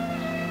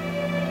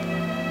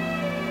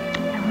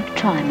 I will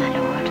try, my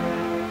lord.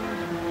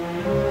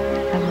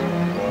 I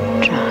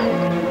will try.